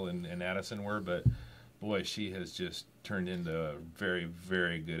Isabel and Addison were, but boy, she has just turned into a very,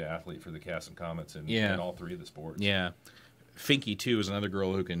 very good athlete for the Caston Comets in all three of the sports. Yeah. Finke, too, is another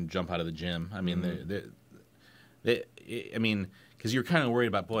girl who can jump out of the gym. Because you're kind of worried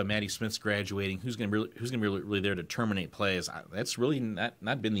about, Maddie Smith's graduating. Who's going to be really there to terminate plays? That's really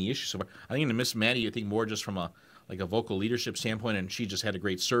not been the issue so far. I think to miss Maddie, I think more just from a vocal leadership standpoint, and she just had a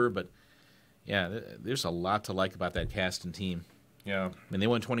great serve. But yeah, there's a lot to like about that Caston team. Yeah, they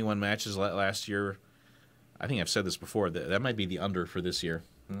won 21 matches last year. I think I've said this before. That might be the under for this year.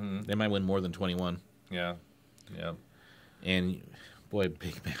 They might win more than 21. Yeah. And boy,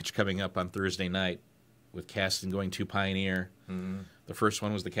 big match coming up on Thursday night with Caston going to Pioneer. The first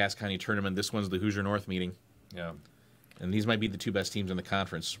one was the Cass County tournament. This one's the Hoosier North meeting. Yeah. And these might be the two best teams in the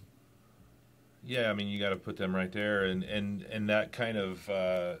conference. Yeah, you got to put them right there, and that kind of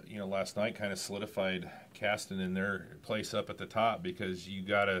last night kind of solidified Caston in their place up at the top, because you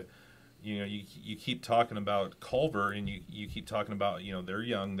got to. You keep talking about Culver, and you keep talking about they're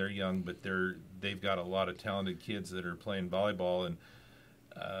young, but they've got a lot of talented kids that are playing volleyball, and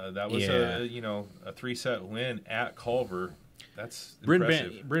that was a 3-set win at Culver. That's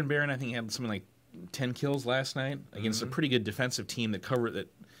impressive. Bryn Barron, I think, had something like 10 kills last night against a pretty good defensive team that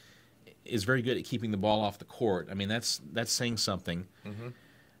is very good at keeping the ball off the court. That's saying something.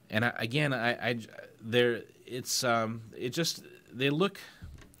 And they look.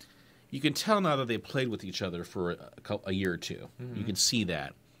 You can tell now that they played with each other for a year or two. You can see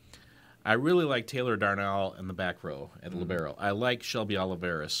that. I really like Taylor Darnell in the back row at libero. I like Shelby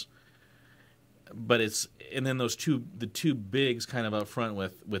Oliveris. But and then the two bigs kind of up front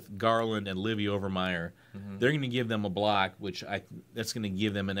with Garland and Livy Overmeyer. They're going to give them a block, that's going to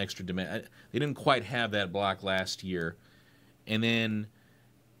give them an extra dimension. They didn't quite have that block last year. And then,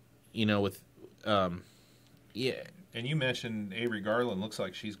 with And you mentioned Avery Garland. Looks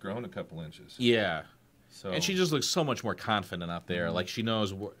like she's grown a couple inches. Yeah. And she just looks so much more confident out there. Like she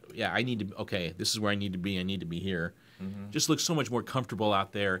knows, this is where I need to be. I need to be here. Just looks so much more comfortable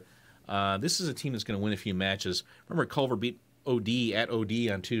out there. This is a team that's going to win a few matches. Remember, Culver beat OD at OD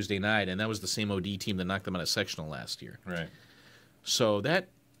on Tuesday night, and that was the same OD team that knocked them out of sectional last year. Right. So that,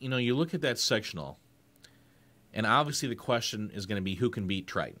 you look at that sectional, and obviously the question is going to be who can beat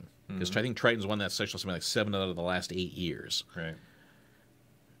Triton. Because I think Triton's won that sectional something like 7 out of the last 8 years. Right.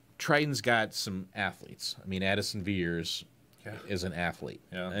 Triton's got some athletes. Addison Veers. as an athlete.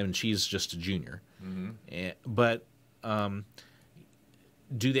 Yeah. And she's just a junior. Mm-hmm. But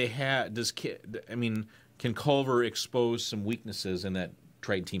do they have? Can Culver expose some weaknesses in that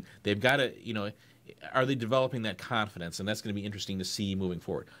Triton team? They've got to, are they developing that confidence? And that's going to be interesting to see moving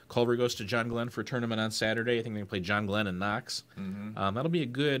forward. Culver goes to John Glenn for a tournament on Saturday. I think they're going to play John Glenn and Knox. Mm-hmm. That'll be a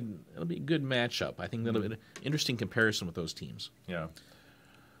good matchup. I think that'll be an interesting comparison with those teams. Yeah.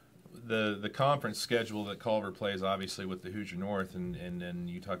 The conference schedule that Culver plays, obviously, with the Hoosier North, and then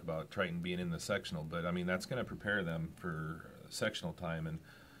you talk about Triton being in the sectional, but that's going to prepare them for sectional time. And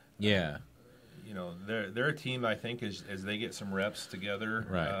yeah, they're a team, I think, as they get some reps together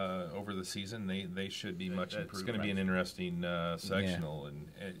right. Over the season, they should be much improved. It's going to be an interesting sectional, and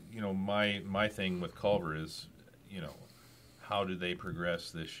my thing with Culver is, how do they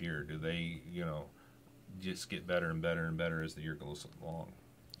progress this year? Do they just get better and better and better as the year goes along?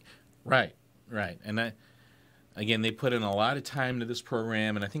 Right. And again, they put in a lot of time to this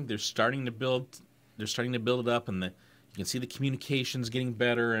program, and I think they're starting to build it up, and you can see the communications getting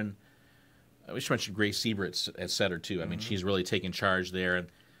better. And I wish I mentioned Grace Sieber at Setter too. I mean, she's really taking charge there, and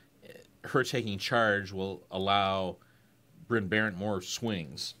her taking charge will allow Bryn Barrett more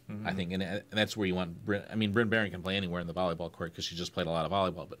swings, I think, and that's where you want Bryn. I mean, Bryn Barrett can play anywhere in the volleyball court because she just played a lot of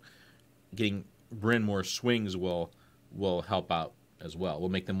volleyball, but getting Bryn more swings will help out as well. We'll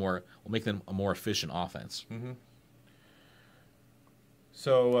make them a more efficient offense. Mm-hmm.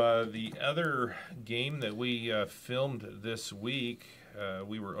 So the other game that we filmed this week,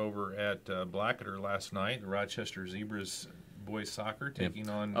 we were over at Blackadder last night. The Rochester Zebras boys soccer taking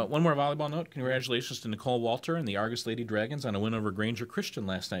on. One more volleyball note. Congratulations to Nicole Walter and the Argus Lady Dragons on a win over Granger Christian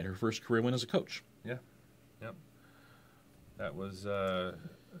last night. Her first career win as a coach. Yeah, yep. That was a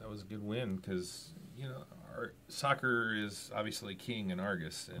good win because our soccer is obviously king in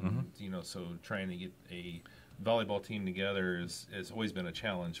Argus, and so trying to get a volleyball team together has always been a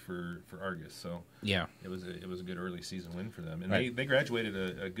challenge for Argus. So yeah, it was a good early season win for them, and right. they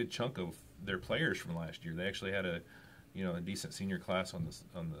graduated a good chunk of their players from last year. They actually had a decent senior class on the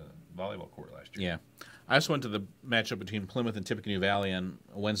volleyball court last year. Yeah, I also went to the matchup between Plymouth and Tippecanoe Valley on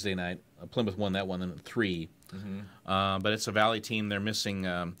Wednesday night. Plymouth won that one in 3, but it's a Valley team. They're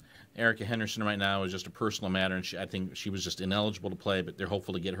missing. Erica Henderson right now is just a personal matter, and I think she was just ineligible to play, but they're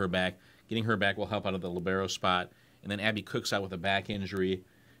hopeful to get her back. Getting her back will help out of the libero spot. And then Abby Cook's out with a back injury.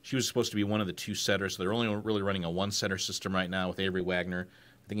 She was supposed to be one of the 2 setters, so they're only really running a 1-setter system right now with Avery Wagner.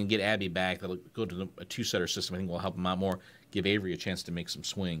 If they can get Abby back, they'll go to a 2-setter system. I think will help them out more, give Avery a chance to make some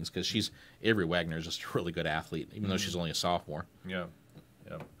swings, because Avery Wagner is just a really good athlete, even though she's only a sophomore. Yeah.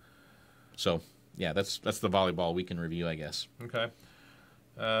 So, yeah, that's the volleyball week in review, I guess. Okay.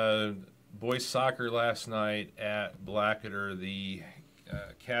 Boys soccer last night at Blackadder, the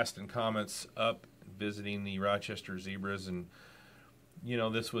Caston Comets up visiting the Rochester Zebras, and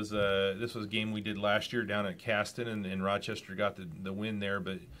this was a game we did last year down at Caston, and Rochester got the win there.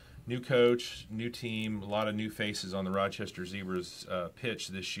 But new coach, new team, a lot of new faces on the Rochester Zebras pitch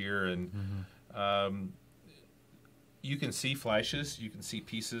this year, and you can see flashes, you can see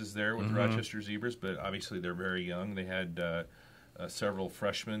pieces there with the Rochester Zebras, but obviously they're very young. They had several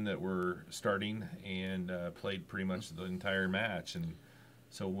freshmen that were starting and played pretty much the entire match, and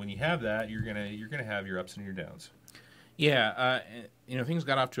so when you have that, you're gonna have your ups and your downs. Yeah, things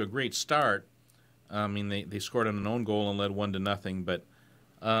got off to a great start. I mean, they scored on an own goal and led 1-0, but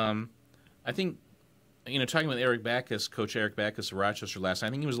I think talking with Eric Backus, Coach Eric Backus of Rochester last night,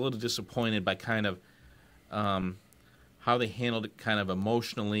 I think he was a little disappointed by kind of how they handled it, kind of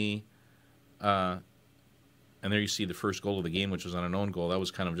emotionally. And there you see the first goal of the game, which was on an own goal. That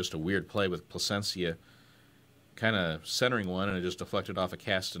was kind of just a weird play with Placencia kind of centering one, and it just deflected off a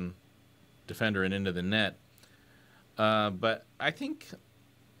Caston defender and into the net. But I think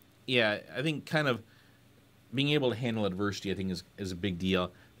kind of being able to handle adversity, I think, is a big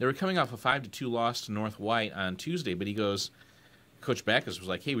deal. They were coming off a 5-2 loss to North White on Tuesday, but Coach Backus was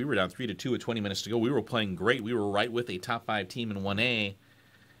like, hey, we were down 3-2 with 20 minutes to go. We were playing great. We were right with a top 5 team in 1A.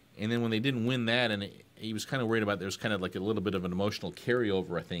 And then when they didn't win that, and he was kind of worried about there was kind of like a little bit of an emotional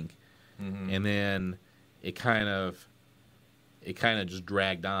carryover, I think. And then it kind of just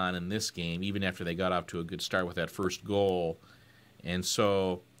dragged on in this game, even after they got off to a good start with that first goal. And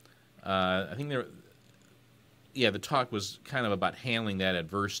so I think the talk was kind of about handling that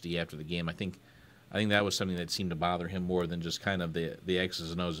adversity after the game. I think that was something that seemed to bother him more than just kind of the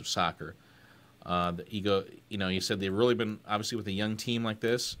X's and O's of soccer. He said they've really been, obviously with a young team like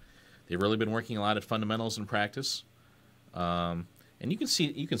this, they've really been working a lot at fundamentals in practice. And you can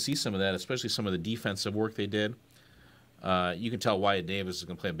see some of that, especially some of the defensive work they did. You can tell Wyatt Davis is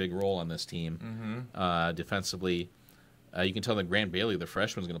going to play a big role on this team defensively. You can tell that Grant Bailey, the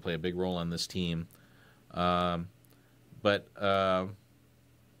freshman, is going to play a big role on this team. But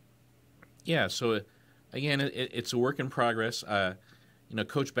yeah, so again, it's a work in progress.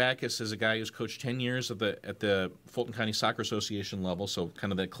 Coach Backus is a guy who's coached 10 years at the Fulton County Soccer Association level, so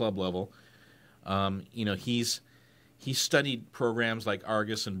kind of that club level. He's studied programs like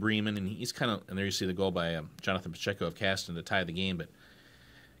Argus and Bremen, and he's kind of, and there you see the goal by Jonathan Pacheco of Caston to tie the game. But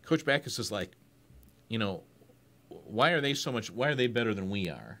Coach Backus is like, why are they better than we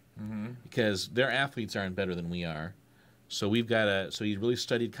are? Mm-hmm. Because their athletes aren't better than we are. So so he's really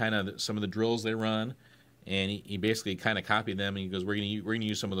studied kind of some of the drills they run, and he basically kind of copied them, and he goes, we're gonna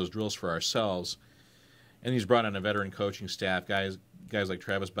use some of those drills for ourselves. And he's brought on a veteran coaching staff, guys like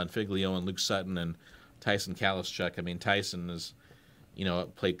Travis Bonfiglio and Luke Sutton and Tyson Kalischuk. I mean, Tyson is,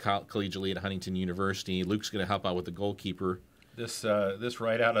 played collegiately at Huntington University. Luke's going to help out with the goalkeeper. This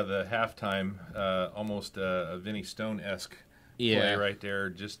right out of the halftime, almost a Vinnie Stone-esque play right there,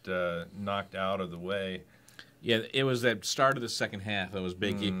 just knocked out of the way. Yeah, it was that start of the second half that was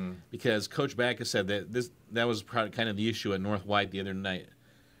big because Coach Backus said that was probably kind of the issue at North White the other night,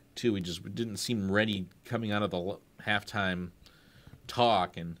 too. We just didn't seem ready coming out of the halftime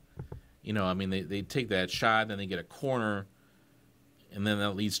talk. And, they take that shot, then they get a corner, and then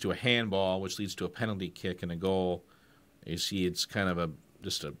that leads to a handball, which leads to a penalty kick and a goal. You see it's kind of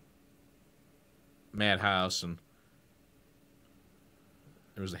just a madhouse, and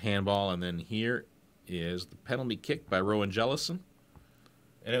there was a handball, and then here is the penalty kick by Rowan Jellison.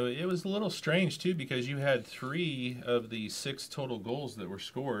 And it was a little strange, too, because you had 3 of the 6 total goals that were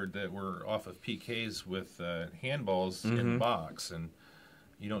scored that were off of PKs with handballs in the box. And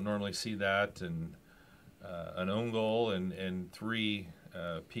you don't normally see that. And an own goal and 3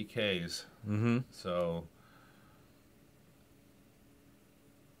 PKs. Mm-hmm. So...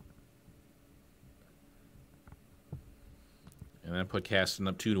 And that put Caston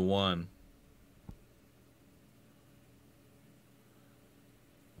up 2-1.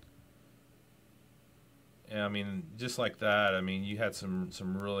 Yeah, I mean, just like that. I mean, you had some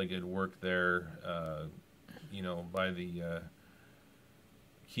really good work there, by the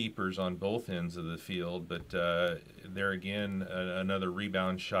keepers on both ends of the field. But there again, another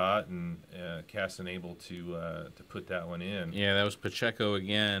rebound shot, and Caston able to put that one in. Yeah, that was Pacheco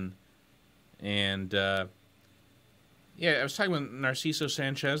again, and I was talking with Narciso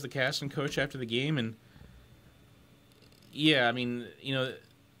Sanchez, the Caston coach, after the game, and yeah, I mean,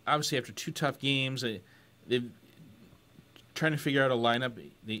 obviously after 2 tough games, they're trying to figure out a lineup.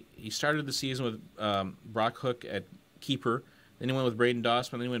 He started the season with Brock Hook at keeper. Then he went with Braden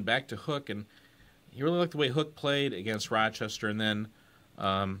Dossman. Then he went back to Hook, and he really liked the way Hook played against Rochester. And then,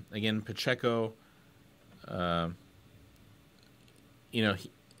 again, Pacheco,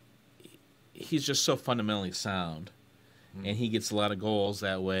 he's just so fundamentally sound, and he gets a lot of goals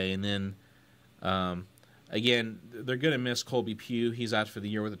that way. And then, again, they're going to miss Colby Pugh. He's out for the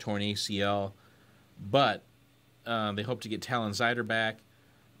year with a torn ACL. But they hope to get Talon Zider back.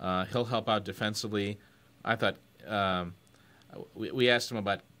 He'll help out defensively. I thought we asked him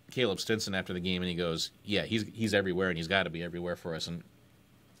about Caleb Stinson after the game, and he goes, "Yeah, he's everywhere, and he's got to be everywhere for us." And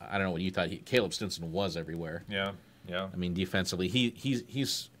I don't know what you thought. Caleb Stinson was everywhere. Yeah. I mean, defensively,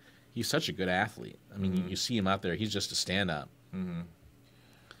 he's such a good athlete. I mean, you see him out there; he's just a standout. Mm-hmm.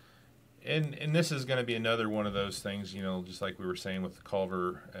 And this is going to be another one of those things, just like we were saying with the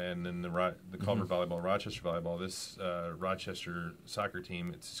Culver and then the Culver volleyball, Rochester volleyball. This Rochester soccer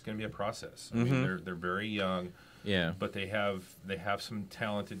team, it's just going to be a process. I mean, they're very young, but they have some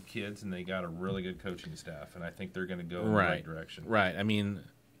talented kids, and they got a really good coaching staff, and I think they're going to go in the right direction. Right. I mean,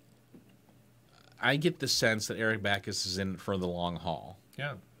 I get the sense that Eric Backus is in for the long haul.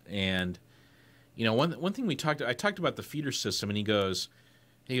 Yeah. And one thing I talked about the feeder system, and he goes,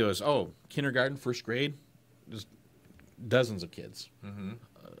 oh, kindergarten, first grade, just dozens of kids,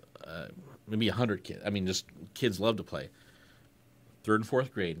 maybe 100 kids. I mean, just kids love to play. 3rd and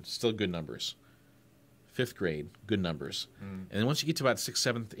 4th grade, still good numbers. 5th grade, good numbers. And then once you get to about 6th,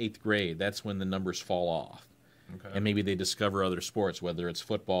 7th, 8th grade, that's when the numbers fall off. Okay. And maybe they discover other sports, whether it's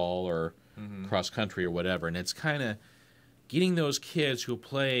football or cross country or whatever. And it's kind of getting those kids who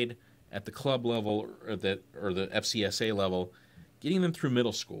played at the club level or the FCSA level, getting them through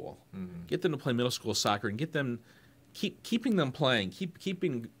middle school, get them to play middle school soccer, and get them keeping them playing,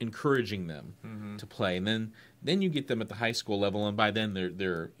 keeping encouraging them to play, and then you get them at the high school level, and by then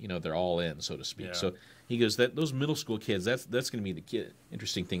they're all in, so to speak. Yeah. So he goes that those middle school kids, that's going to be the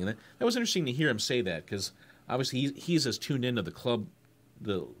interesting thing, and that was interesting to hear him say that, because obviously he's as tuned into the club,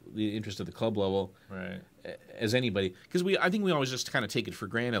 the interest of the club level, as anybody, because I think we always just kind of take it for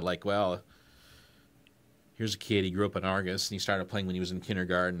granted, like, well, here's a kid, he grew up in Argus, and he started playing when he was in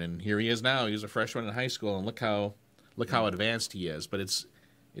kindergarten, and here he is now. He's a freshman in high school, and look how advanced he is. But it's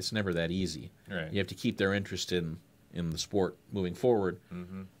never that easy. Right. You have to keep their interest in the sport moving forward.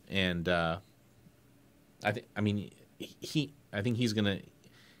 Mm-hmm. And I think he's gonna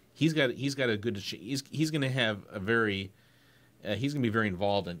have a very he's gonna be very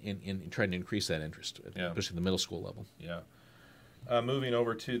involved in trying to increase that interest, especially at the middle school level. Yeah. Moving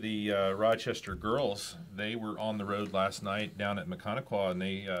over to the Rochester girls, they were on the road last night down at Mechaniqua, and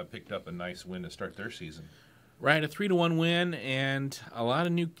they picked up a nice win to start their season. Right, a 3-1 win, and a lot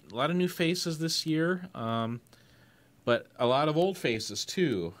of new faces this year, but a lot of old faces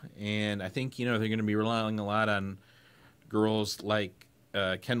too. And I think they're going to be relying a lot on girls like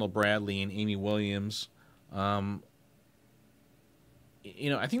Kendall Bradley and Amy Williams. I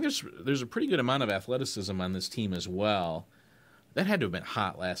think there's a pretty good amount of athleticism on this team as well. That had to have been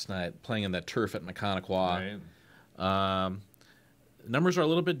hot last night, playing on that turf at Mechaniqua. Right. Numbers are a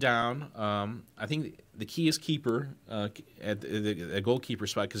little bit down. I think the key is keeper at the goalkeeper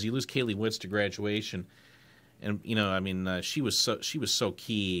spot, because you lose Kaylee Witz to graduation, and she was so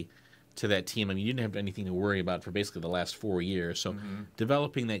key to that team. I mean, you didn't have anything to worry about for basically the last 4 years. So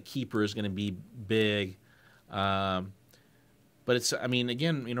developing that keeper is going to be big. But it's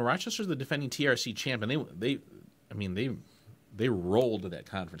again, Rochester's the defending TRC champ, and they rolled to that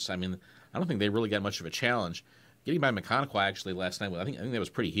conference. I mean, I don't think they really got much of a challenge. Getting by Mechaniqua actually last night, I think that was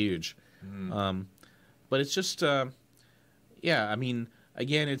pretty huge. But it's just, again,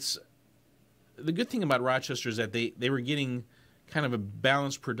 it's the good thing about Rochester is that they were getting kind of a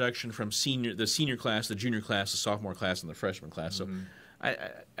balanced production from the senior class, the junior class, the sophomore class, and the freshman class. So,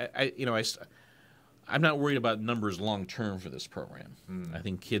 I'm not worried about numbers long term for this program. I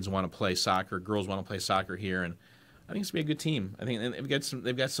think kids want to play soccer, girls want to play soccer here, and I think it's gonna be a good team. I think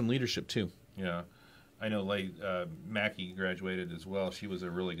they've got some leadership too. Yeah. I know Mackie graduated as well. She was a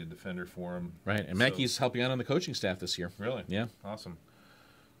really good defender for him. Right, and Mackie's helping out on the coaching staff this year. Really? Yeah. Awesome.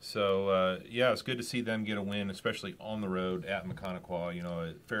 So, it's good to see them get a win, especially on the road at Mechaniqua.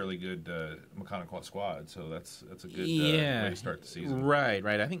 A fairly good Mechaniqua squad. So that's a good way to start the season. Right.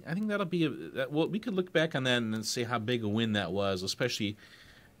 I think that'll be we could look back on that and see how big a win that was, especially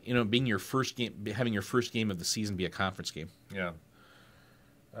being your first game, having your first game of the season be a conference game. Yeah.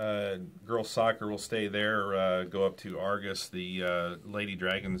 Girls soccer will stay there, go up to Argus. The Lady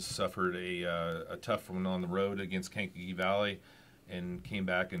Dragons suffered a tough one on the road against Kankakee Valley and came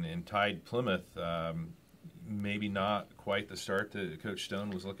back and tied Plymouth. Maybe not quite the start that Coach Stone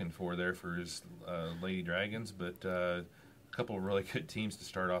was looking for there for his Lady Dragons, but a couple of really good teams to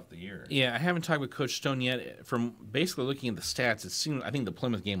start off the year. Yeah, I haven't talked with Coach Stone yet. From basically looking at the stats, I think the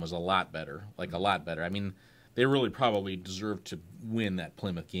Plymouth game was a lot better, a lot better. I mean, they really probably deserved to win that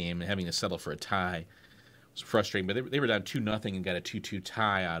Plymouth game, and having to settle for a tie was frustrating. But they were down 2-0 and got a 2-2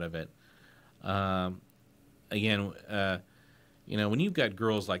 tie out of it. When you've got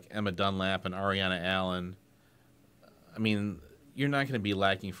girls like Emma Dunlap and Ariana Allen, you're not going to be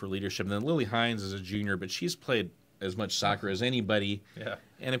lacking for leadership. And then Lily Hines is a junior, but she's played as much soccer as anybody. Yeah.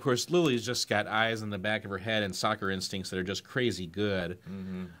 And, of course, Lily's just got eyes in the back of her head and soccer instincts that are just crazy good.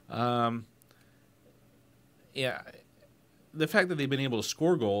 The fact that they've been able to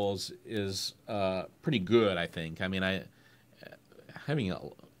score goals is pretty good, I think. I'm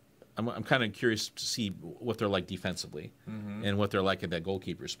kind of curious to see what they're like defensively and what they're like at that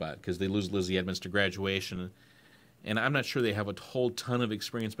goalkeeper spot, because they lose Lizzie Edmonds to graduation, and I'm not sure they have a whole ton of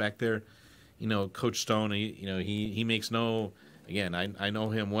experience back there. Coach Stone, he makes no. Again, I know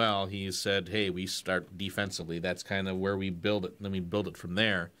him well. He said, "Hey, we start defensively. That's kind of where we build it. Then we build it from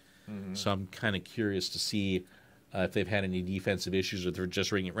there." So I'm kind of curious to see if they've had any defensive issues, or if they're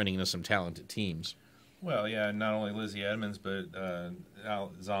just running into some talented teams. Well, yeah, not only Lizzie Edmonds, but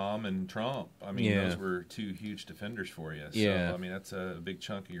Zom and Trump. Those were two huge defenders for you. So, that's a big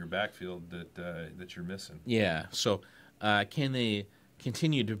chunk of your backfield that you're missing. Yeah. So, can they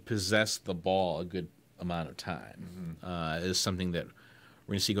continue to possess the ball a good amount of time? Is something that we're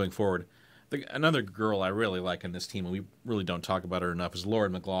going to see going forward. Another girl I really like on this team, and we really don't talk about her enough, is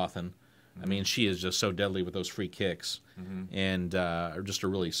Lauren McLaughlin. She is just so deadly with those free kicks, and just a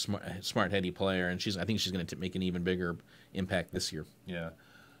really smart, heady player. And I think she's going to make an even bigger impact this year. Yeah,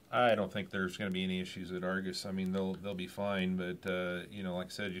 I don't think there's going to be any issues at Argus. They'll be fine. But like I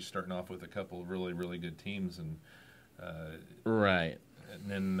said, you're starting off with a couple of really, really good teams, and right. And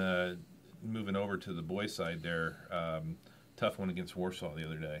then moving over to the boys' side there, tough one against Warsaw the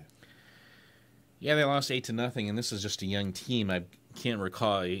other day. Yeah, they lost 8-0, and this is just a young team. I can't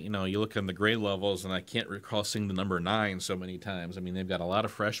recall. You look on the grade levels, and I can't recall seeing the number 9 so many times. They've got a lot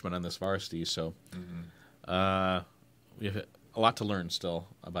of freshmen on this varsity, so We have a lot to learn still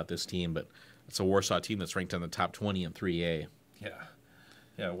about this team, but it's a Warsaw team that's ranked in the top 20 in 3A.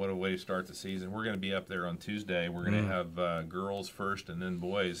 Yeah, what a way to start the season. We're going to be up there on Tuesday. We're going to have girls first and then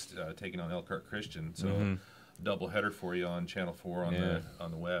boys taking on Elkhart Christian. So double header for you on Channel 4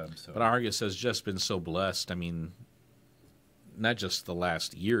 on the web. So. But Argus has just been so blessed. I mean, not just the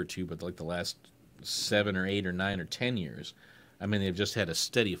last year or two, but like the last 7 or 8 or 9 or 10 years. I mean, they've just had a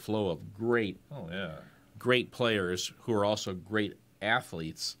steady flow of great players who are also great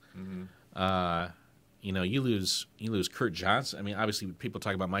athletes. You know, you lose Kurt Johnson. I mean, obviously people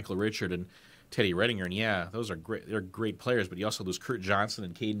talk about Michael Richard and Teddy Redinger, and yeah, those are great. They're great players, but you also lose Kurt Johnson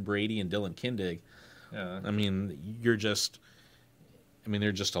and Caden Brady and Dylan Kindig. Yeah. I mean, there are just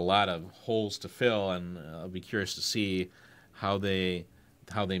a lot of holes to fill, and I'll be curious to see how they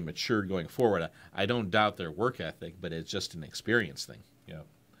mature going forward. I don't doubt their work ethic, but it's just an experience thing.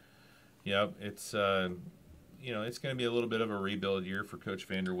 Yeah. It's it's going to be a little bit of a rebuild year for Coach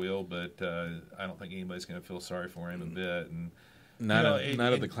Vanderweel, but I don't think anybody's going to feel sorry for him a bit. And not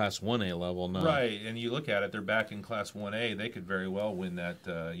at the Class 1A level, no. Right, and you look at it, they're back in Class 1A. They could very well win that,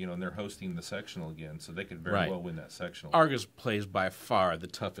 and they're hosting the sectional again, so they could very well win that sectional. Argus plays by far the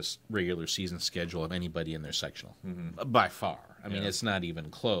toughest regular season schedule of anybody in their sectional. By far. I mean, it's not even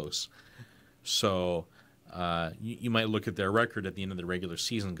close. So you might look at their record at the end of the regular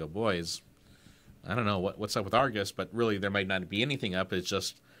season and go, boys, I don't know what's up with Argus, but really there might not be anything up. It's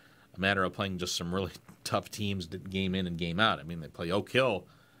just a matter of playing just some really tough teams game in and game out. I mean, they play Oak Hill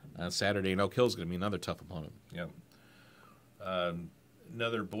on Saturday, and Oak Hill is going to be another tough opponent. Yeah.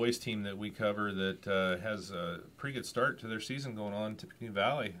 Another boys team that we cover that has a pretty good start to their season going on, Tippecanoe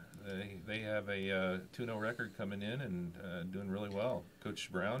Valley. They have a 2-0 record coming in and doing really well.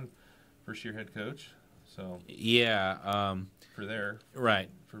 Coach Brown, first-year head coach. So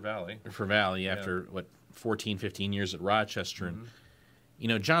for Valley after 14, 15 years at Rochester,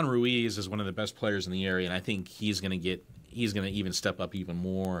 and John Ruiz is one of the best players in the area, and I think he's going to even step up even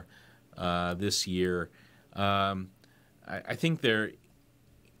more this year. I think they're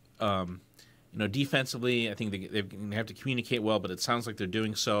defensively, I think they're going to have to communicate well, but it sounds like they're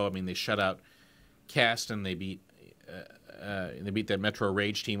doing so. I mean, they shut out Caston, they beat that Metro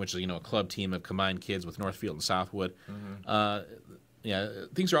Rage team, which is a club team of combined kids with Northfield and Southwood.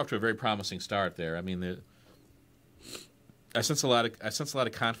 Things are off to a very promising start there. I mean, I sense a lot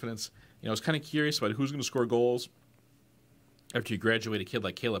of confidence. I was kind of curious about who's going to score goals after you graduate a kid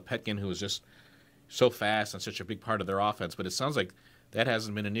like Caleb Petkin, who was just so fast and such a big part of their offense. But it sounds like that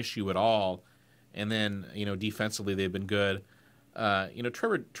hasn't been an issue at all. And then defensively they've been good.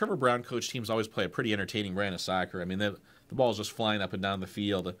 Trevor Brown coach teams always play a pretty entertaining brand of soccer. I mean, the ball's just flying up and down the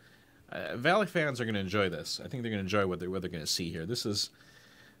field. Valley fans are going to enjoy this. I think they're going to enjoy what they're going to see here. This is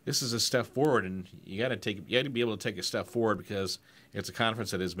a step forward, and you got to be able to take a step forward because it's a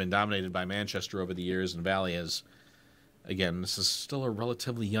conference that has been dominated by Manchester over the years, and Valley has. Again, this is still a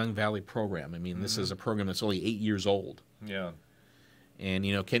relatively young Valley program. I mean, this is a program that's only 8 years old. Yeah, and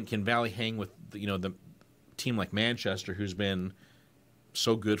can Valley hang with the team like Manchester, who's been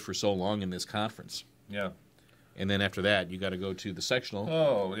so good for so long in this conference? Yeah. And then after that, you got to go to the sectional,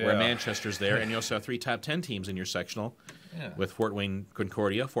 where Manchester's there, and you also have 3 top 10 teams in your sectional, with Fort Wayne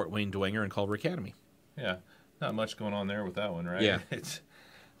Concordia, Fort Wayne Dwenger, and Culver Academy. Yeah, not much going on there with that one, right? Yeah. It's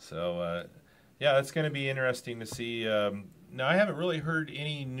going to be interesting to see. Now, I haven't really heard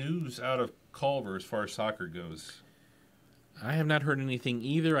any news out of Culver as far as soccer goes. I have not heard anything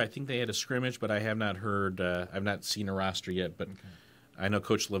either. I think they had a scrimmage, but I have not heard. I've not seen a roster yet, but. Okay. I know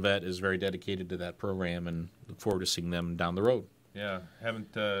Coach Levette is very dedicated to that program, and look forward to seeing them down the road. Yeah,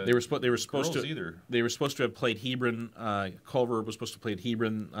 haven't. They were supposed to either. They were supposed to have played Hebron. Culver was supposed to play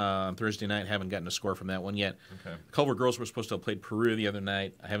Hebron on Thursday night. Haven't gotten a score from that one yet. Okay. Culver girls were supposed to have played Peru the other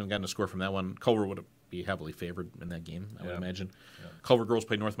night. I haven't gotten a score from that one. Culver would be heavily favored in that game, I would imagine. Yeah. Culver girls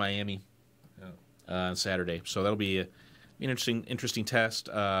play North Miami on Saturday, so that'll be an interesting test.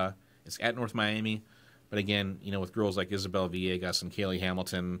 It's at North Miami. But again, with girls like Isabel Villegas and Kaylee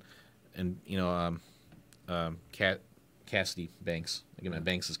Hamilton, and Cassidy Banks. Again, my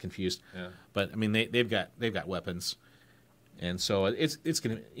Banks is confused. Yeah. But I mean, they've got weapons, and so it's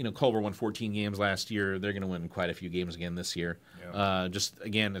going to. Culver won 14 games last year. They're going to win quite a few games again this year. Yeah. Just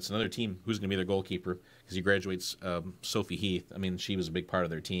again, it's another team who's going to be their goalkeeper because he graduates Sophie Heath. I mean, she was a big part of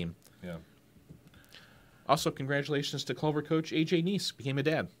their team. Yeah. Also, congratulations to Culver coach AJ Neese, became a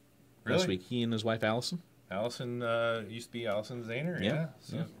dad. Really? Last week, he and his wife Allison. Allison used to be Allison Zahner. Yeah.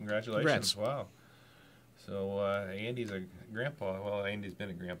 So congratulations! Congrats. Wow. So Andy's a grandpa. Well, Andy's been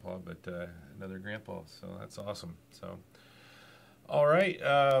a grandpa, but another grandpa. So that's awesome. So All right,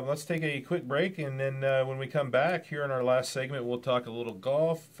 let's take a quick break, and then when we come back here in our last segment, we'll talk a little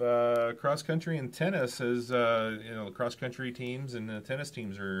golf, cross country, and tennis. As the cross country teams and the tennis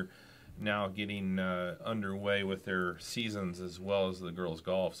teams are now getting underway with their seasons, as well as the girls'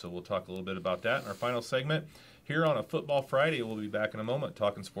 golf. So we'll talk a little bit about that in our final segment here on a Football Friday. We'll be back in a moment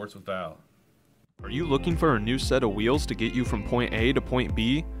talking sports with Val. Are you looking for a new set of wheels to get you from point A to point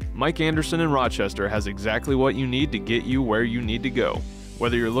B? Mike Anderson in Rochester has exactly what you need to get you where you need to go.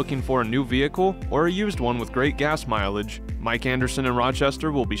 Whether you're looking for a new vehicle or a used one with great gas mileage, Mike Anderson in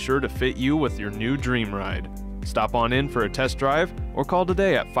Rochester will be sure to fit you with your new dream ride. Stop on in for a test drive or call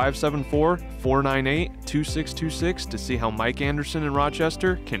today at 574-498-2626 to see how Mike Anderson in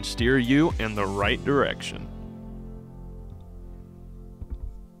Rochester can steer you in the right direction.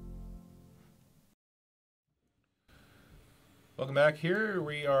 Welcome back here.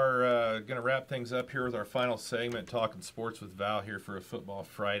 We are going to wrap things up here with our final segment, talking sports with Val here for a Football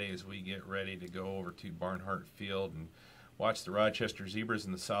Friday as we get ready to go over to Barnhart Field and watch the Rochester Zebras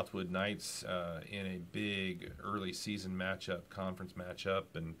and the Southwood Knights in a big early season matchup, conference matchup,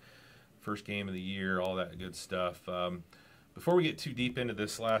 and first game of the year, all that good stuff. Before we get too deep into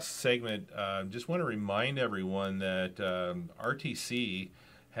this last segment, just want to remind everyone that RTC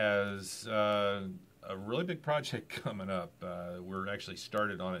has a really big project coming up. We're actually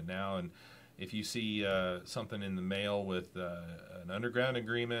started on it now, and if you see something in the mail with an underground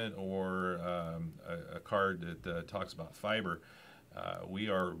agreement or a card that talks about fiber, we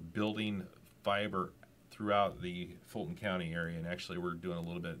are building fiber throughout the Fulton County area, and actually we're doing a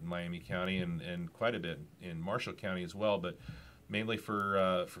little bit in Miami County and quite a bit in Marshall County as well, but mainly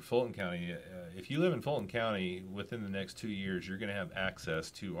for Fulton County. If you live in Fulton County, within the next 2 years, you're going to have access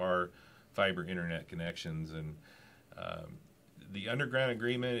to our fiber internet connections, and the underground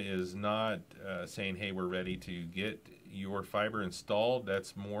agreement is not saying, hey, we're ready to get your fiber installed.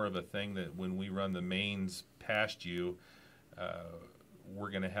 That's more of a thing that when we run the mains past you, we're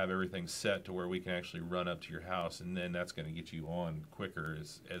going to have everything set to where we can actually run up to your house, and then that's going to get you on quicker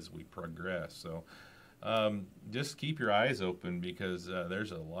as we progress. So just keep your eyes open, because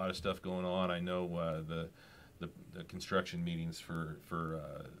there's a lot of stuff going on. I know the construction meetings for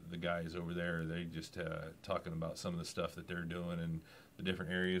the guys over there, they just talking about some of the stuff that they're doing and the different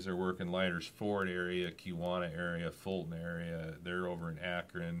areas they're working. Lighters Ford area, Kewanna area, Fulton area. They're over in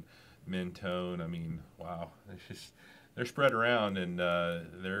Akron, Mentone. I mean, wow, they're spread around, and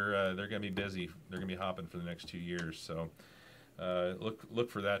they're going to be busy. They're going to be hopping for the next 2 years. So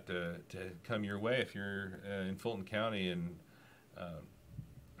look for that to come your way if you're in Fulton County. And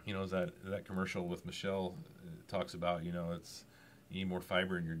that commercial with Michelle talks about, it's you need more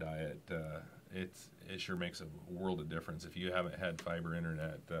fiber in your diet. It sure makes a world of difference. If you haven't had fiber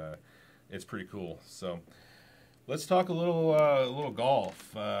internet, it's pretty cool. So let's talk a little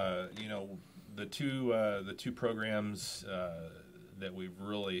golf. The two programs that we've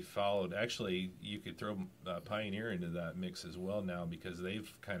really followed. Actually, you could throw Pioneer into that mix as well now, because they've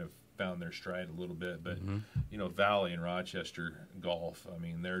kind of found their stride a little bit. But Valley and Rochester golf, I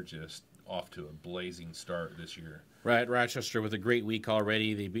mean, they're just off to a blazing start this year. Right, Rochester with a great week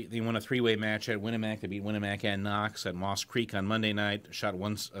already. They won a three-way match at Winnemac. They beat Winnemac and Knox at Moss Creek on Monday night. Shot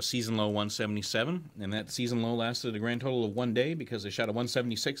a season low 177, and that season low lasted a grand total of 1 day, because they shot a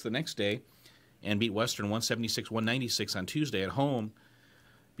 176 the next day and beat Western 176-196 on Tuesday at home.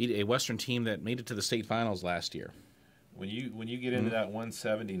 Beat a Western team that made it to the state finals last year. When you get into that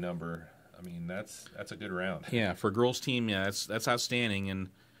 170 number, I mean, that's a good round. Yeah, for a girls team, yeah, that's outstanding. And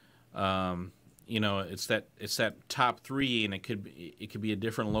it's that top three, and it could be a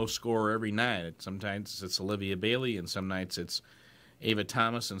different low scorer every night. Sometimes it's Olivia Bailey, and some nights it's Ava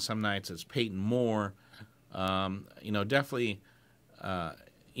Thomas, and some nights it's Peyton Moore. Definitely. I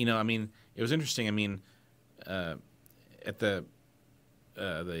mean, it was interesting. I mean, at the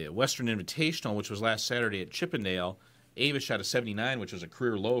Western Invitational, which was last Saturday at Chippendale, Ava shot a 79, which was a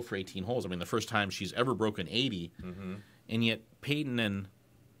career low for 18 holes. I mean, the first time she's ever broken 80. Mm-hmm. And yet Peyton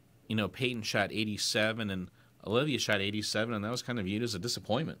shot 87 and Olivia shot 87, and that was kind of viewed as a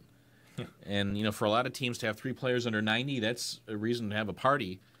disappointment. And, for a lot of teams to have three players under 90, that's a reason to have a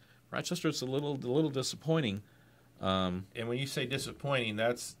party. Rochester, it's a little disappointing. And when you say disappointing,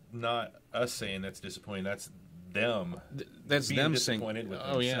 that's not us saying that's disappointing. That's them. That's being them disappointed saying, with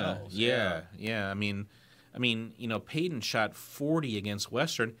 "Oh themselves." yeah." I mean, Peyton shot 40 against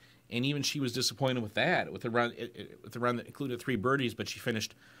Western, and even she was disappointed with that. With a round that included 3 birdies, but she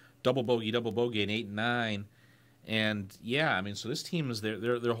finished double bogey in 8 and 9. And yeah, I mean, so this team is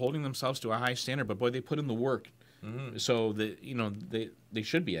they're holding themselves to a high standard, but boy, they put in the work. Mm-hmm. So they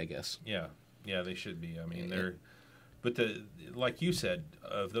should be, I guess. Yeah, they should be. I mean, But like you said,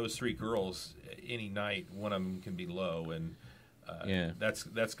 of those three girls, any night one of them can be low, and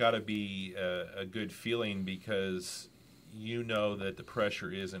that's got to be a good feeling, because you know that the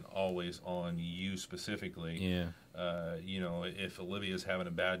pressure isn't always on you specifically. Yeah. If Olivia's having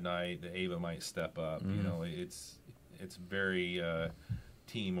a bad night, Ava might step up. It's very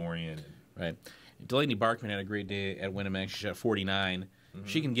team oriented. Right. Delaney Barkman had a great day at Winamax. She shot 49.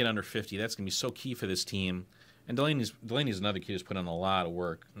 She can get under 50. That's going to be so key for this team. And Delaney's another kid who's put in a lot of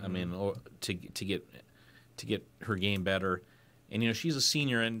work. I mean, to get her game better. And she's a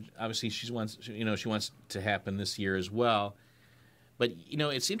senior, and obviously she wants to happen this year as well. But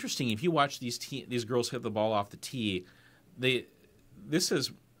it's interesting if you watch these girls hit the ball off the tee. Their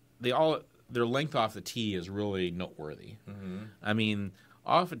length off the tee is really noteworthy. I mean,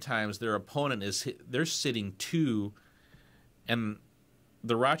 oftentimes their opponent they're sitting 2, and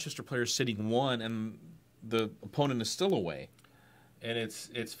the Rochester player is sitting 1, and the opponent is still away. And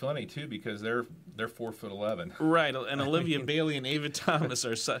it's funny too, because they're 4'11". Right, and Olivia Bailey and Ava Thomas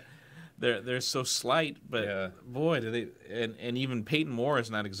are they're so slight, but boy, do they. And even Peyton Moore is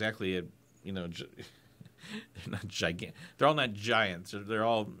not exactly they're not gigantic. They're all not giants. They're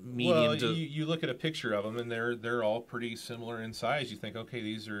all medium. Well, you look at a picture of them, and they're all pretty similar in size. You think, okay,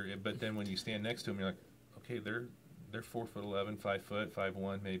 these are. But then when you stand next to them, you're like, okay, they're 4'11", 5 foot,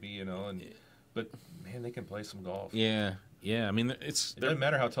 5'1", maybe, and. But man, they can play some golf. Yeah. I mean, it doesn't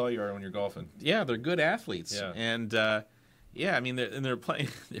matter how tall you are when you're golfing. Yeah, they're good athletes. Yeah. And I mean, they're playing.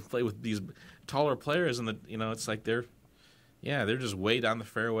 They play with these taller players, and it's like they're just way down the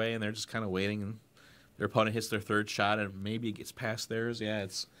fairway, and they're just kind of waiting, and their opponent hits their third shot, and maybe it gets past theirs. Yeah,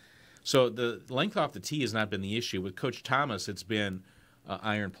 so the length off the tee has not been the issue with Coach Thomas. It's been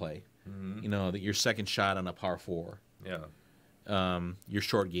iron play. Your second shot on a par 4. Yeah. Your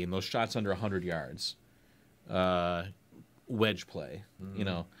short game, those shots under 100 yards, wedge play,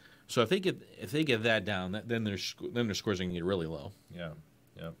 So if they get that down, then their scores are going to get really low. Yeah.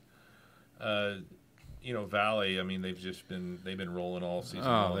 Valley. I mean, they've been rolling all season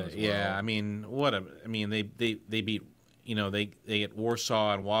long as well. Yeah. I mean, they beat. They get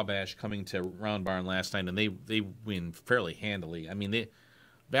Warsaw and Wabash coming to Round Barn last night, and they win fairly handily. I mean,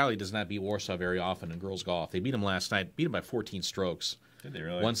 Valley does not beat Warsaw very often in girls golf. They beat them last night. Beat them by 14 strokes. Did they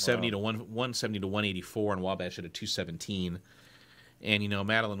really? 170 to 184, and Wabash at a 217. And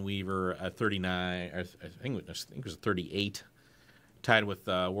Madeline Weaver 39. I think it was 38. Tied with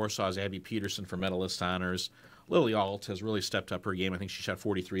Warsaw's Abby Peterson for medalist honors. Lily Alt has really stepped up her game. I think she shot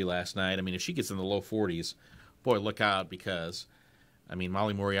 43 last night. I mean, if she gets in the low 40s, boy, look out, because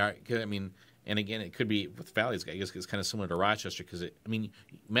Molly Moriarty. And again, it could be with Valley. I guess it's kind of similar to Rochester, because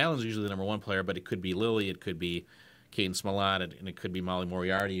Madeline's usually the number 1 player, but it could be Lily, it could be Kaden Smollett, and it could be Molly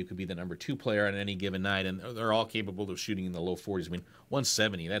Moriarty. It could be the number 2 player on any given night, and they're all capable of shooting in the low 40s.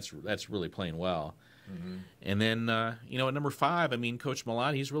 170. That's really playing well. And then at number 5, Coach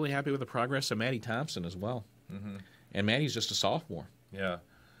Malott, he's really happy with the progress of Maddie Thompson as well. And Maddie's just a sophomore. Yeah.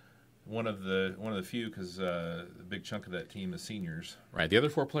 One of the few, because a big chunk of that team is seniors. Right. The other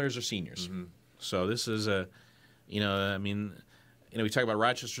 4 players are seniors. So this is we talk about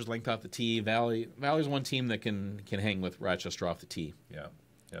Rochester's length off the tee. Valley's one team that can hang with Rochester off the tee. Yeah.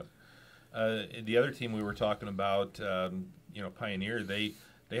 The other team we were talking about, Pioneer, they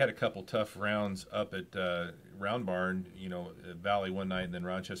had a couple tough rounds up at Round Barn. Valley one night and then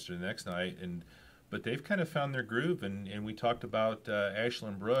Rochester the next night, but they've kind of found their groove, and we talked about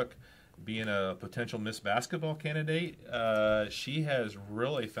Ashlyn Brooke being a potential Miss Basketball candidate. She has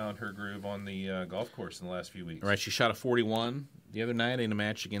really found her groove on the golf course in the last few weeks. Right, she shot a 41 the other night in a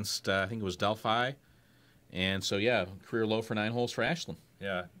match against, I think it was Delphi. And so, career low for 9 holes for Ashlyn.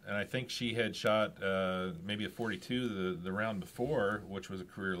 Yeah, and I think she had shot maybe a 42 the round before, which was a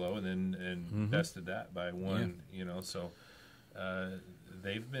career low, and then bested that by 1. So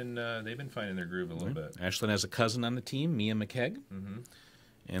they've been finding their groove a little bit. Ashlyn has a cousin on the team, Mia McKegg.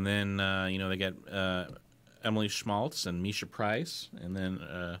 And then they got Emily Schmaltz and Misha Price, and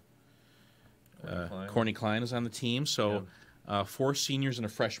then Courtney Klein is on the team. So 4 seniors and a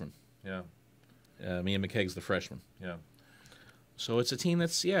freshman. Yeah. Mia McKegg's the freshman. Yeah. So it's a team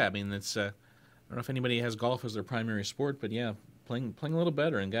that's I don't know if anybody has golf as their primary sport, but playing a little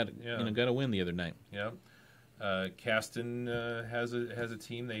better, and got a win the other night. Yeah. Caston has a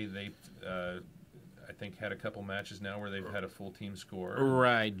team. They I think had a couple matches now where they've had a full team score.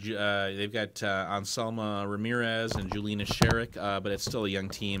 Right. They've got Anselma Ramirez and Julina Sherrick, but it's still a young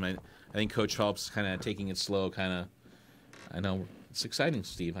team. I think Coach Phelps kind of taking it slow. I know it's exciting,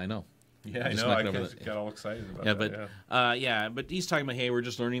 Steve. I know. Yeah, I Just know. I knocking over got all excited about Yeah, that. but but he's talking about, hey, we're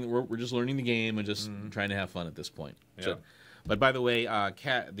just learning the game and just trying to have fun at this point. Yeah. So, but by the way,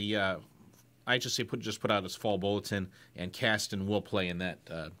 IHSA just put out its fall bulletin, and Caston will play in that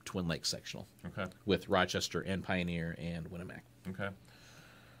Twin Lakes sectional Okay. with Rochester and Pioneer and Winnemac. Okay.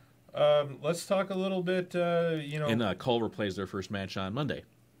 Let's talk a little bit. And Culver plays their first match on Monday.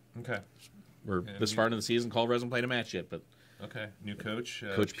 Okay. We're And this far into the season. Culver hasn't played a match yet, but Okay. New coach.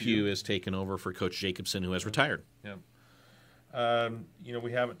 Coach Pugh has taken over for Coach Jacobson, who has retired. Yeah.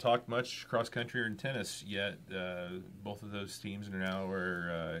 We haven't talked much cross country or in tennis yet. Both of those teams are now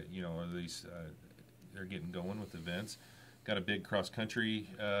they're getting going with events. Got a big cross country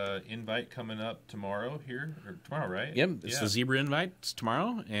invite coming up tomorrow, right? Yep, it's the Zebra Invite. It's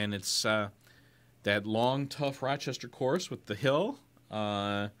tomorrow, and it's that long, tough Rochester course with the hill.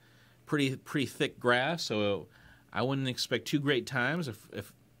 Pretty thick grass, so I wouldn't expect two great times.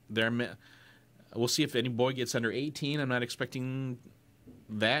 If they're, we'll see if any boy gets under 18. I'm not expecting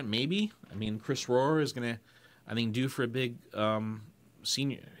that. Maybe. I mean, Chris Rohrer is gonna, I think, due for a big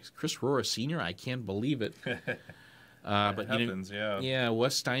senior. Chris Rohrer, senior. I can't believe it. But it happens, yeah.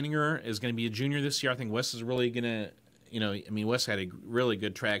 Wes Steininger is going to be a junior this year. I think Wes is really going to, Wes had a really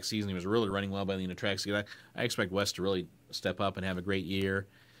good track season. He was really running well by the end of track season. I expect Wes to really step up and have a great year.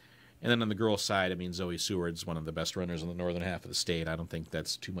 And then on the girls' side, Zoe Seward's one of the best runners in the northern half of the state. I don't think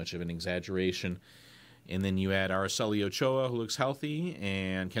that's too much of an exaggeration. And then you add Araceli Ochoa, who looks healthy,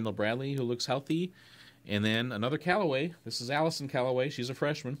 and Kendall Bradley, who looks healthy. And then another Callaway. This is Allison Callaway. She's a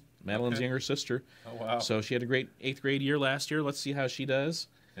freshman. Madeline's younger sister. Oh, wow. So she had a great 8th grade year last year. Let's see how she does.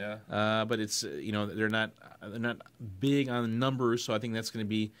 Yeah. But it's they're not big on numbers, so I think it's going to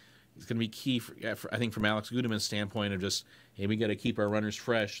be key for I think from Alex Gudeman's standpoint of just, hey, we got to keep our runners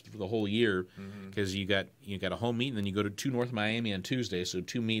fresh for the whole year, because you got a home meet and then you go to North Miami on Tuesday, so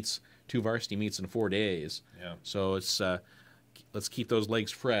 2 varsity meets in 4 days. Yeah. So it's let's keep those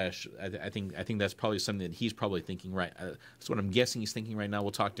legs fresh. I think that's probably something that he's probably thinking right. That's what I'm guessing he's thinking right now.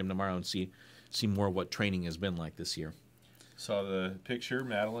 We'll talk to him tomorrow and see more what training has been like this year. Saw the picture.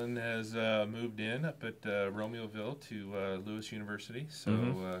 Madeline has moved in up at Romeoville to Lewis University.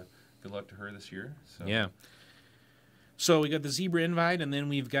 So good luck to her this year. So. Yeah. So we got the Zebra Invite, and then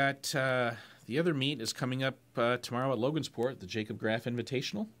we've got the other meet is coming up tomorrow at Logansport, the Jacob Graff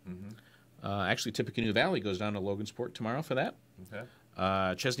Invitational. Actually, Tippecanoe Valley goes down to Logansport tomorrow for that. Okay.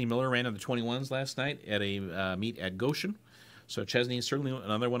 Chesney Miller ran in the 21s last night at a meet at Goshen. So Chesney is certainly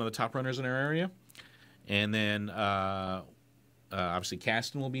another one of the top runners in our area. And then obviously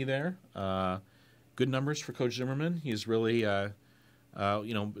Caston will be there. Good numbers for Coach Zimmerman. He's really, but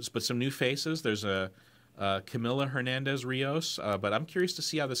some new faces. There's a Camila Hernandez Rios, but I'm curious to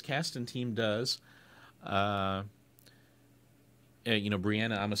see how this Caston team does. Brianna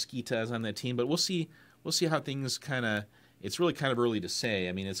Amasquita is on that team, but we'll see how things kind of. It's really kind of early to say.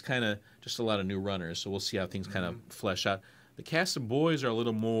 It's kind of just a lot of new runners, so we'll see how things kind of flesh out. The Caston boys are a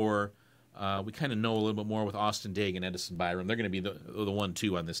little more. We kind of know a little bit more with Austin Digg and Edison Byram. They're going to be the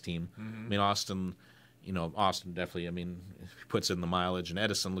 1-2 on this team. Austin definitely. He puts in the mileage, and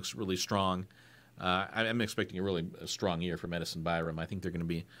Edison looks really strong. I'm expecting a strong year from Edison Byram. I think they're going to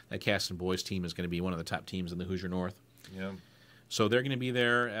be that Caston boys team is going to be one of the top teams in the Hoosier North. Yeah. So they're going to be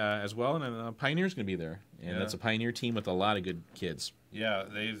there as well, and Pioneer's going to be there, and that's a Pioneer team with a lot of good kids. Yeah,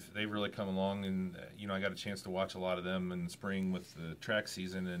 they've really come along, and I got a chance to watch a lot of them in the spring with the track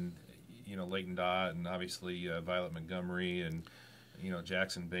season, and Leighton Dott, and obviously Violet Montgomery, and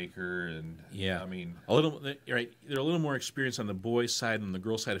Jackson Baker, and a little right. They're a little more experienced on the boys' side than the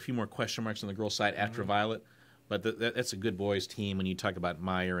girls' side. A few more question marks on the girls' side after Violet. But that's a good boys team when you talk about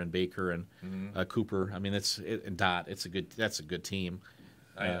Meyer and Baker and Cooper. And Dot. That's a good team.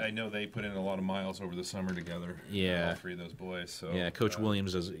 I know they put in a lot of miles over the summer together. Yeah, all three of those boys. So Coach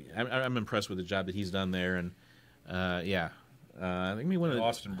Williams does. I'm impressed with the job that he's done there, and I think one of the,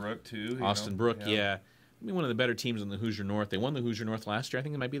 Austin Brook too. Austin Brook, yeah. One of the better teams in the Hoosier North. They won the Hoosier North last year. I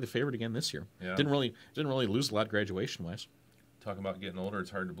think they might be the favorite again this year. Yeah. Didn't really lose a lot graduation wise. Talking about getting older,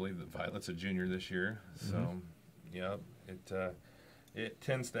 it's hard to believe that Violet's a junior this year. So. Yeah, it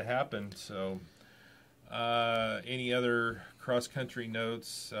tends to happen. So, any other cross country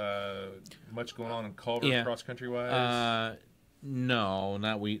notes? Much going on in Culver cross country wise? No,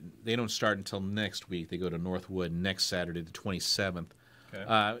 they don't start until next week. They go to Northwood next Saturday, the 27th. Okay.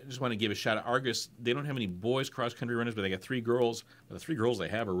 I just want to give a shout out. Argus, they don't have any boys cross country runners, but they got 3 girls. But the 3 girls they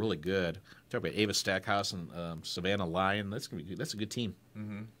have are really good. Talk about Ava Stackhouse and Savannah Lyon. That's a good team,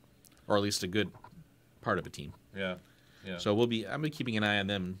 or at least a good part of a team. Yeah. So I'm gonna be keeping an eye on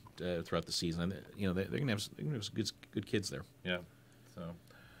them throughout the season. They're gonna have some good kids there. Yeah. So,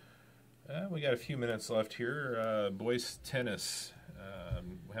 We got a few minutes left here. Boys tennis.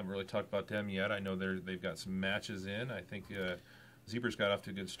 We haven't really talked about them yet. I know they've got some matches in. I think Zebras got off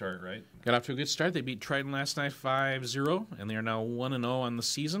to a good start, right? Got off to a good start. They beat Triton last night 5-0, and they are now 1-0 on the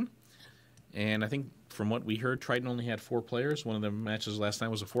season. And I think from what we heard, Triton only had 4 players. One of the matches last night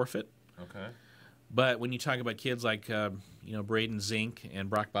was a forfeit. Okay. But when you talk about kids like Braden Zink and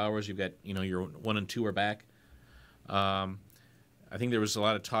Brock Bowers, you've got your 1 and 2 are back. I think there was a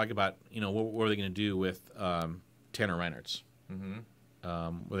lot of talk about what were they going to do with Tanner Reinhardt. Mm-hmm.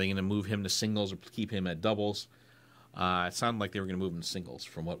 Were they going to move him to singles or keep him at doubles? It sounded like they were going to move him to singles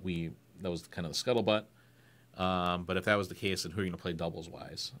from what that was kind of the scuttlebutt. But if that was the case, then who are you going to play doubles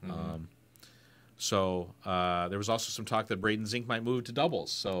wise? Mm-hmm. So there was also some talk that Braden Zink might move to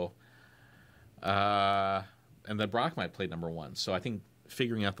doubles. So and that Brock might play number 1. So I think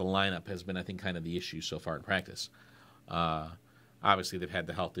figuring out the lineup has been, I think, kind of the issue so far in practice. Obviously, they've had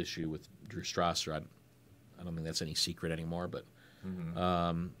the health issue with Drew Strasser. I don't think that's any secret anymore. But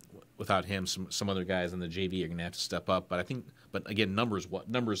without him, some other guys in the JV are going to have to step up. But again, numbers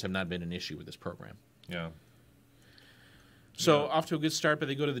have not been an issue with this program. Yeah. So off to a good start, but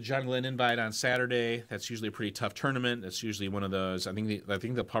they go to the John Glenn Invite on Saturday. That's usually a pretty tough tournament. That's usually one of those. I think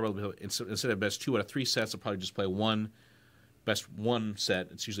they'll probably, instead of best 2 out of 3 sets, they'll probably just play best 1 set.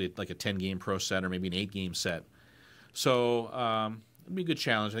 It's usually like a 10-game pro set or maybe an 8-game set. So it'll be a good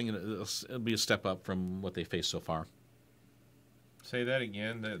challenge. I think it'll be a step up from what they faced so far. Say that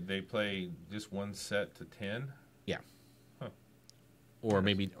again. That they play just 1 set to 10. Yeah. Huh. Or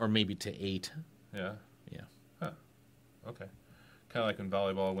maybe to 8. Yeah. Yeah. Huh. Okay. Kind of like in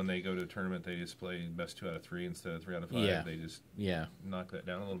volleyball, when they go to a tournament, they just play best 2 out of 3 instead of 3 out of 5. Yeah. They just knock that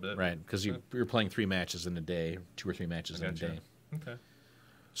down a little bit. Right, because you're playing 3 matches in a day, 2 or 3 matches in a day. Okay.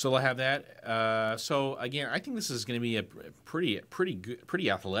 So they'll have that. So again, I think this is going to be a pretty good, pretty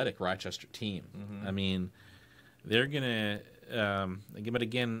athletic Rochester team. Mm-hmm. I mean, they're going to. But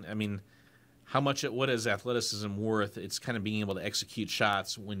again, I mean, what is athleticism worth? It's kind of being able to execute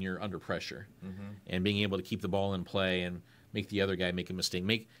shots when you're under pressure, and being able to keep the ball in play and make the other guy make a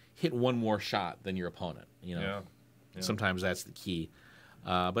mistake. Hit one more shot than your opponent. Yeah. Sometimes that's the key.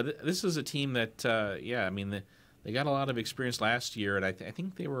 But this is a team that, I mean, they got a lot of experience last year, and I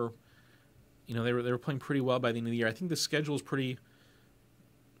think they were, they were playing pretty well by the end of the year. I think the schedule is pretty.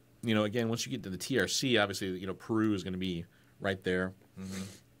 Again, once you get to the TRC, obviously, Peru is going to be right there. Mm-hmm.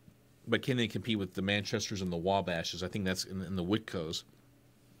 But can they compete with the Manchesters and the Wabashes? I think that's in the Whitcos.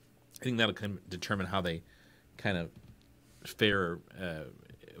 I think that'll determine how they kind of fare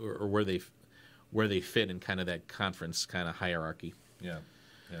or where they fit in kind of that conference kind of hierarchy. Yeah.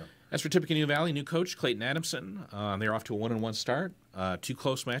 As for Tippecanoe Valley, new coach Clayton Adamson, they're off to a 1-1 start. 2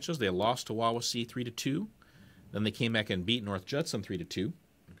 close matches. They lost to Wawasee 3-2. Then they came back and beat North Judson 3-2.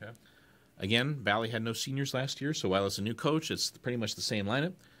 Okay. Again, Valley had no seniors last year, so while it's a new coach, it's pretty much the same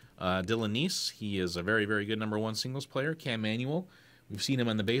lineup. Dylan Neese, he is a very, very good number 1 singles player. Cam Manuel, we've seen him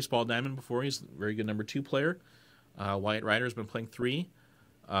on the baseball diamond before. He's a very good number 2 player. Wyatt Ryder has been playing 3.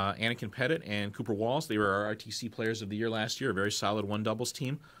 Anakin Pettit and Cooper Walls, they were our RTC Players of the Year last year. A very solid 1 doubles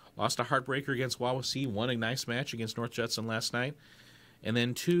team. Lost a heartbreaker against Wawasee. Won a nice match against North Judson last night. And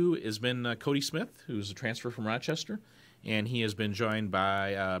then 2 has been Cody Smith, who's a transfer from Rochester. And he has been joined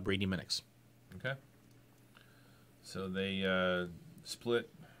by Brady Minix. Okay. So they split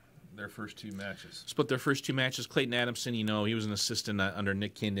their first 2 matches. Clayton Adamson, he was an assistant under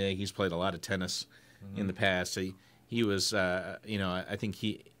Nick Kinday. He's played a lot of tennis in the past. He was, I think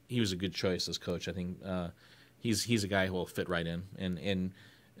he was a good choice as coach. I think he's a guy who will fit right in and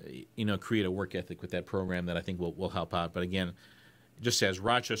create a work ethic with that program that I think will help out. But again, just as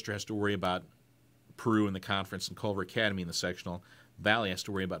Rochester has to worry about Peru in the conference and Culver Academy in the sectional, Valley has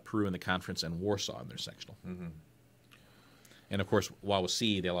to worry about Peru in the conference and Warsaw in their sectional. Mm-hmm. And of course,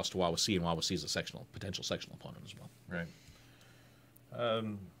 Wawasee, they lost to Wawasee, and Wawasee is a potential sectional opponent as well. Right.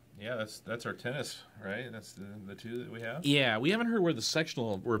 Yeah, that's our tennis, right? That's the 2 that we have. Yeah, we haven't heard where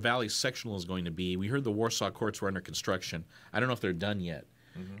Valley's sectional is going to be. We heard the Warsaw courts were under construction. I don't know if they're done yet.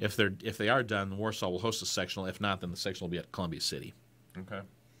 Mm-hmm. If they are done, Warsaw will host a sectional. If not, then the sectional will be at Columbia City. Okay.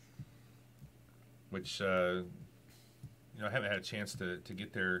 Which I haven't had a chance to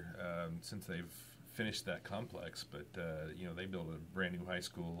get there since they've finished that complex, but they built a brand new high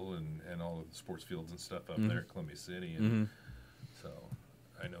school and all of the sports fields and stuff up there at Columbia City, and so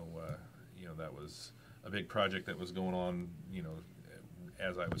I know that was a big project that was going on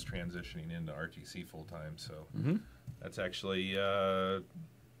as I was transitioning into RTC full time. So that's actually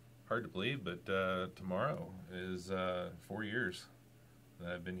hard to believe, but tomorrow is 4 years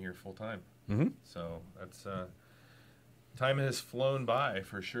that I've been here full time. So that's Time has flown by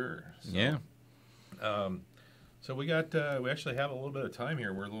for sure. So, Yeah. So we actually have a little bit of time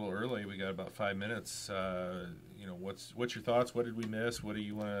here. We're a little early. We got about 5 minutes. What's your thoughts? What did we miss? What do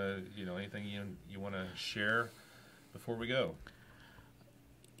you want to, anything you want to share before we go?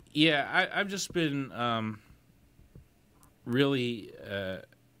 Yeah, I've just been really,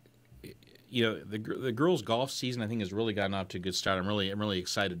 the girls' golf season I think has really gotten off to a good start. I'm really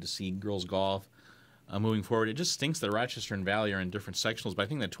excited to see girls' golf moving forward. It just stinks that Rochester and Valley are in different sectionals, but I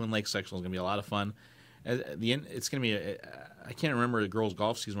think that Twin Lakes sectional is going to be a lot of fun. At the end, it's going to be. I can't remember the girls'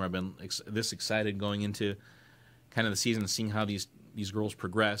 golf season where I've been this excited going into kind of the season and seeing how these girls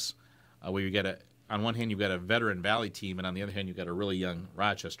progress. Where you got on one hand you've got a veteran Valley team, and on the other hand you've got a really young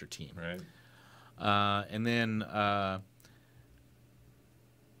Rochester team. Right. And then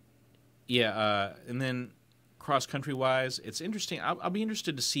cross country wise, it's interesting. I'll be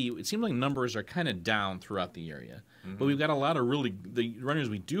interested to see. It seems like numbers are kind of down throughout the area, but we've got a lot of the runners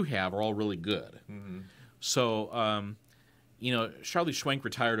we do have are all really good. So, Charlie Schwenk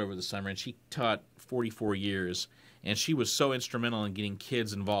retired over the summer, and she taught 44 years, and she was so instrumental in getting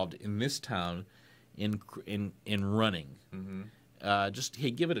kids involved in this town in running. Just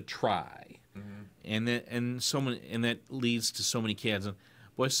hey, give it a try, and that leads to so many kids. And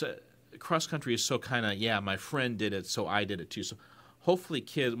boy, cross country is so kind of my friend did it, so I did it too. So hopefully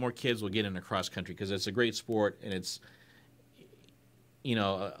more kids will get into cross country because it's a great sport and it's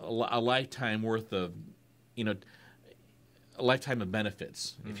a lifetime worth of a lifetime of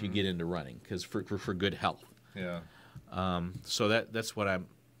benefits if you get into running because for good health. Yeah. So that's what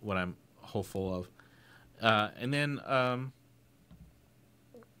I'm hopeful of, and then.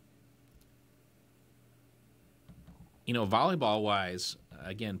 Volleyball-wise,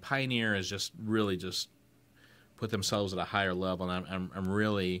 again, Pioneer has just put themselves at a higher level, and I'm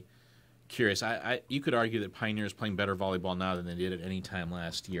really curious. You could argue that Pioneer is playing better volleyball now than they did at any time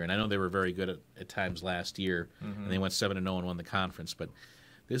last year, and I know they were very good at times last year, and they went 7-0 and won the conference. But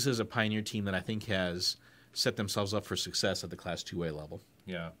this is a Pioneer team that I think has set themselves up for success at the Class 2A level.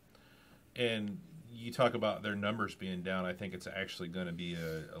 Yeah, and you talk about their numbers being down. I think it's actually going to be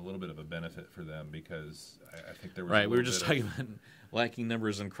a little bit of a benefit for them because I think there was right. We were just talking about lacking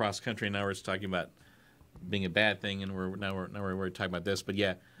numbers in cross country, and now we're just talking about being a bad thing, and we're talking about this. But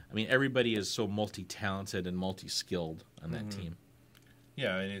yeah, I mean everybody is so multi-talented and multi-skilled on that team.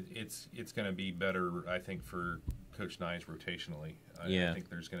 Yeah, and it's going to be better, I think, for Coach Nyes rotationally. I think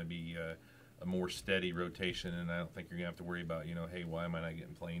there's going to be a more steady rotation, and I don't think you're going to have to worry about, hey, why am I not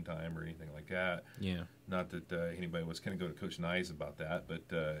getting playing time or anything like that. Yeah. Not that anybody was going to go to Coach Nyes about that, but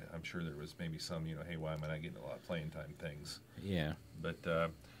I'm sure there was maybe some, hey, why am I not getting a lot of playing time things. Yeah. But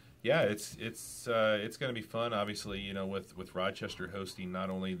it's going to be fun, obviously, with Rochester hosting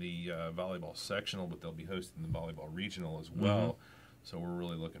not only the volleyball sectional, but they'll be hosting the volleyball regional as well. So we're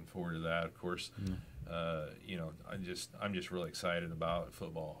really looking forward to that. Of course, I'm just really excited about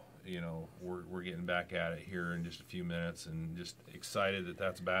football. We're getting back at it here in just a few minutes, and just excited that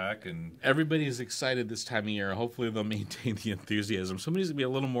that's back. And everybody's excited this time of year. Hopefully, they'll maintain the enthusiasm. Somebody's gonna be a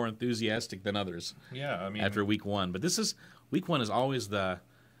little more enthusiastic than others. Yeah, I mean, after week one, but week one is always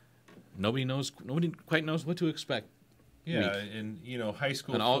nobody quite knows what to expect. Yeah, week. And high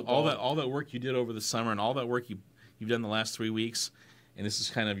school and football, all that work you did over the summer, and all that work you've done the last 3 weeks, and this is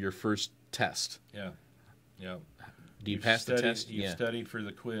kind of your first test. Yeah. Do you pass the test? You studied for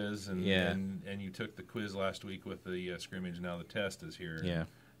the quiz, and you took the quiz last week with the scrimmage. Now the test is here. Yeah.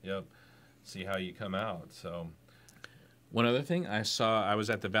 Yep. See how you come out. So. One other thing, I was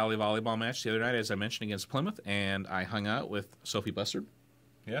at the Valley volleyball match the other night, as I mentioned, against Plymouth, and I hung out with Sophie Bussard.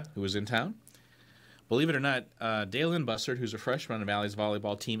 Yeah. Who was in town. Believe it or not, Daylin Bussard, who's a freshman on the Valley's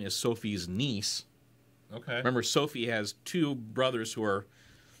volleyball team, is Sophie's niece. Okay. Remember, Sophie has 2 brothers who are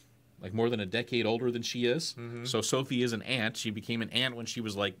like more than a decade older than she is. So Sophie is an aunt. She became an aunt when she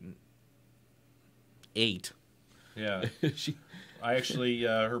was like 8. Yeah. I actually,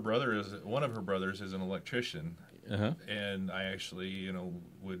 one of her brothers is an electrician. And I actually,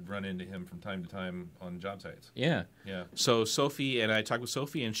 would run into him from time to time on job sites. Yeah. Yeah. So Sophie, and I talked with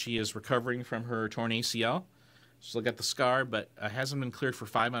Sophie, and she is recovering from her torn ACL. She's still got the scar, but hasn't been cleared for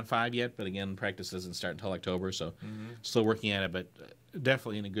 5-on-5 yet. But again, practice doesn't start until October, so still working at it, but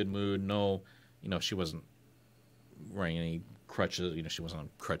definitely in a good mood. No, she wasn't wearing any crutches. She wasn't on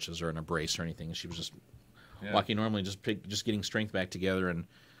crutches or in a brace or anything. She was just walking normally, just getting strength back together, and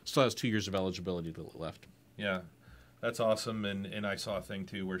still has 2 years of eligibility left. Yeah. That's awesome, and I saw a thing,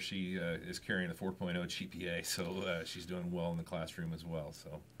 too, where she is carrying a 4.0 GPA, so she's doing well in the classroom as well.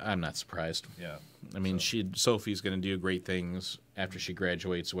 So I'm not surprised. Yeah. I mean, Sophie's going to do great things after she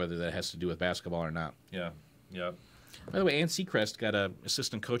graduates, whether that has to do with basketball or not. Yeah, yeah. By the way, Ann Seacrest got a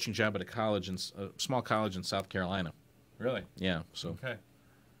assistant coaching job at a small college in South Carolina. Really? Yeah. So. Okay.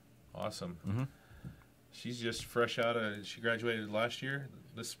 Awesome. Mm-hmm. She's just fresh out of. She graduated last year,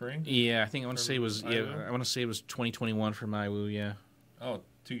 this spring. Yeah, I think I want to say it was. IWU? Yeah, I want to say it was 2021 from IWU. Yeah. Oh,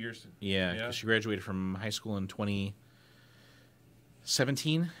 2 years. Yeah, Yeah. 'cause she graduated from high school in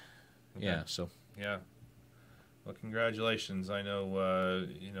 2017. Okay. Yeah. So. Yeah. Well, congratulations. I know.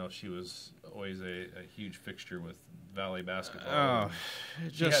 She was always a huge fixture with Valley basketball. Oh,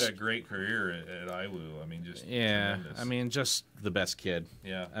 She had a great career at IWU. I mean, just tremendous. I mean, just the best kid.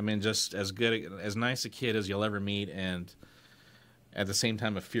 Yeah. I mean, just as good, as nice a kid as you'll ever meet, and at the same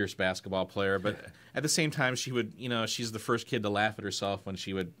time, a fierce basketball player. But at the same time, she would, she's the first kid to laugh at herself when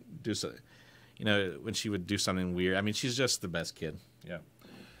she would do so, when she would do something weird. I mean, she's just the best kid. Yeah.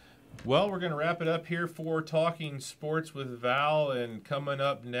 Well, we're going to wrap it up here for Talking Sports with Val, and coming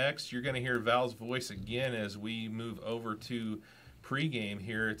up next, you're going to hear Val's voice again as we move over to pregame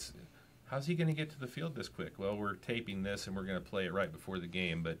here. How's he going to get to the field this quick? Well, we're taping this, and we're going to play it right before the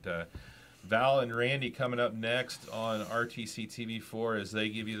game, but Val and Randy coming up next on RTC TV4 as they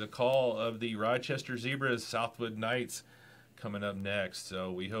give you the call of the Rochester Zebras, Southwood Knights coming up next.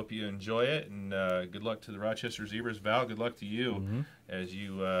 So we hope you enjoy it, and good luck to the Rochester Zebras. Val, good luck to you as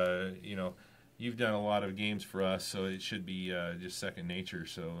you, you've done a lot of games for us, so it should be just second nature,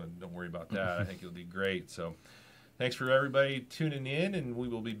 so don't worry about that. I think it'll be great. So thanks for everybody tuning in, and we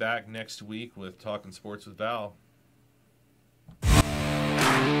will be back next week with Talking Sports with Val.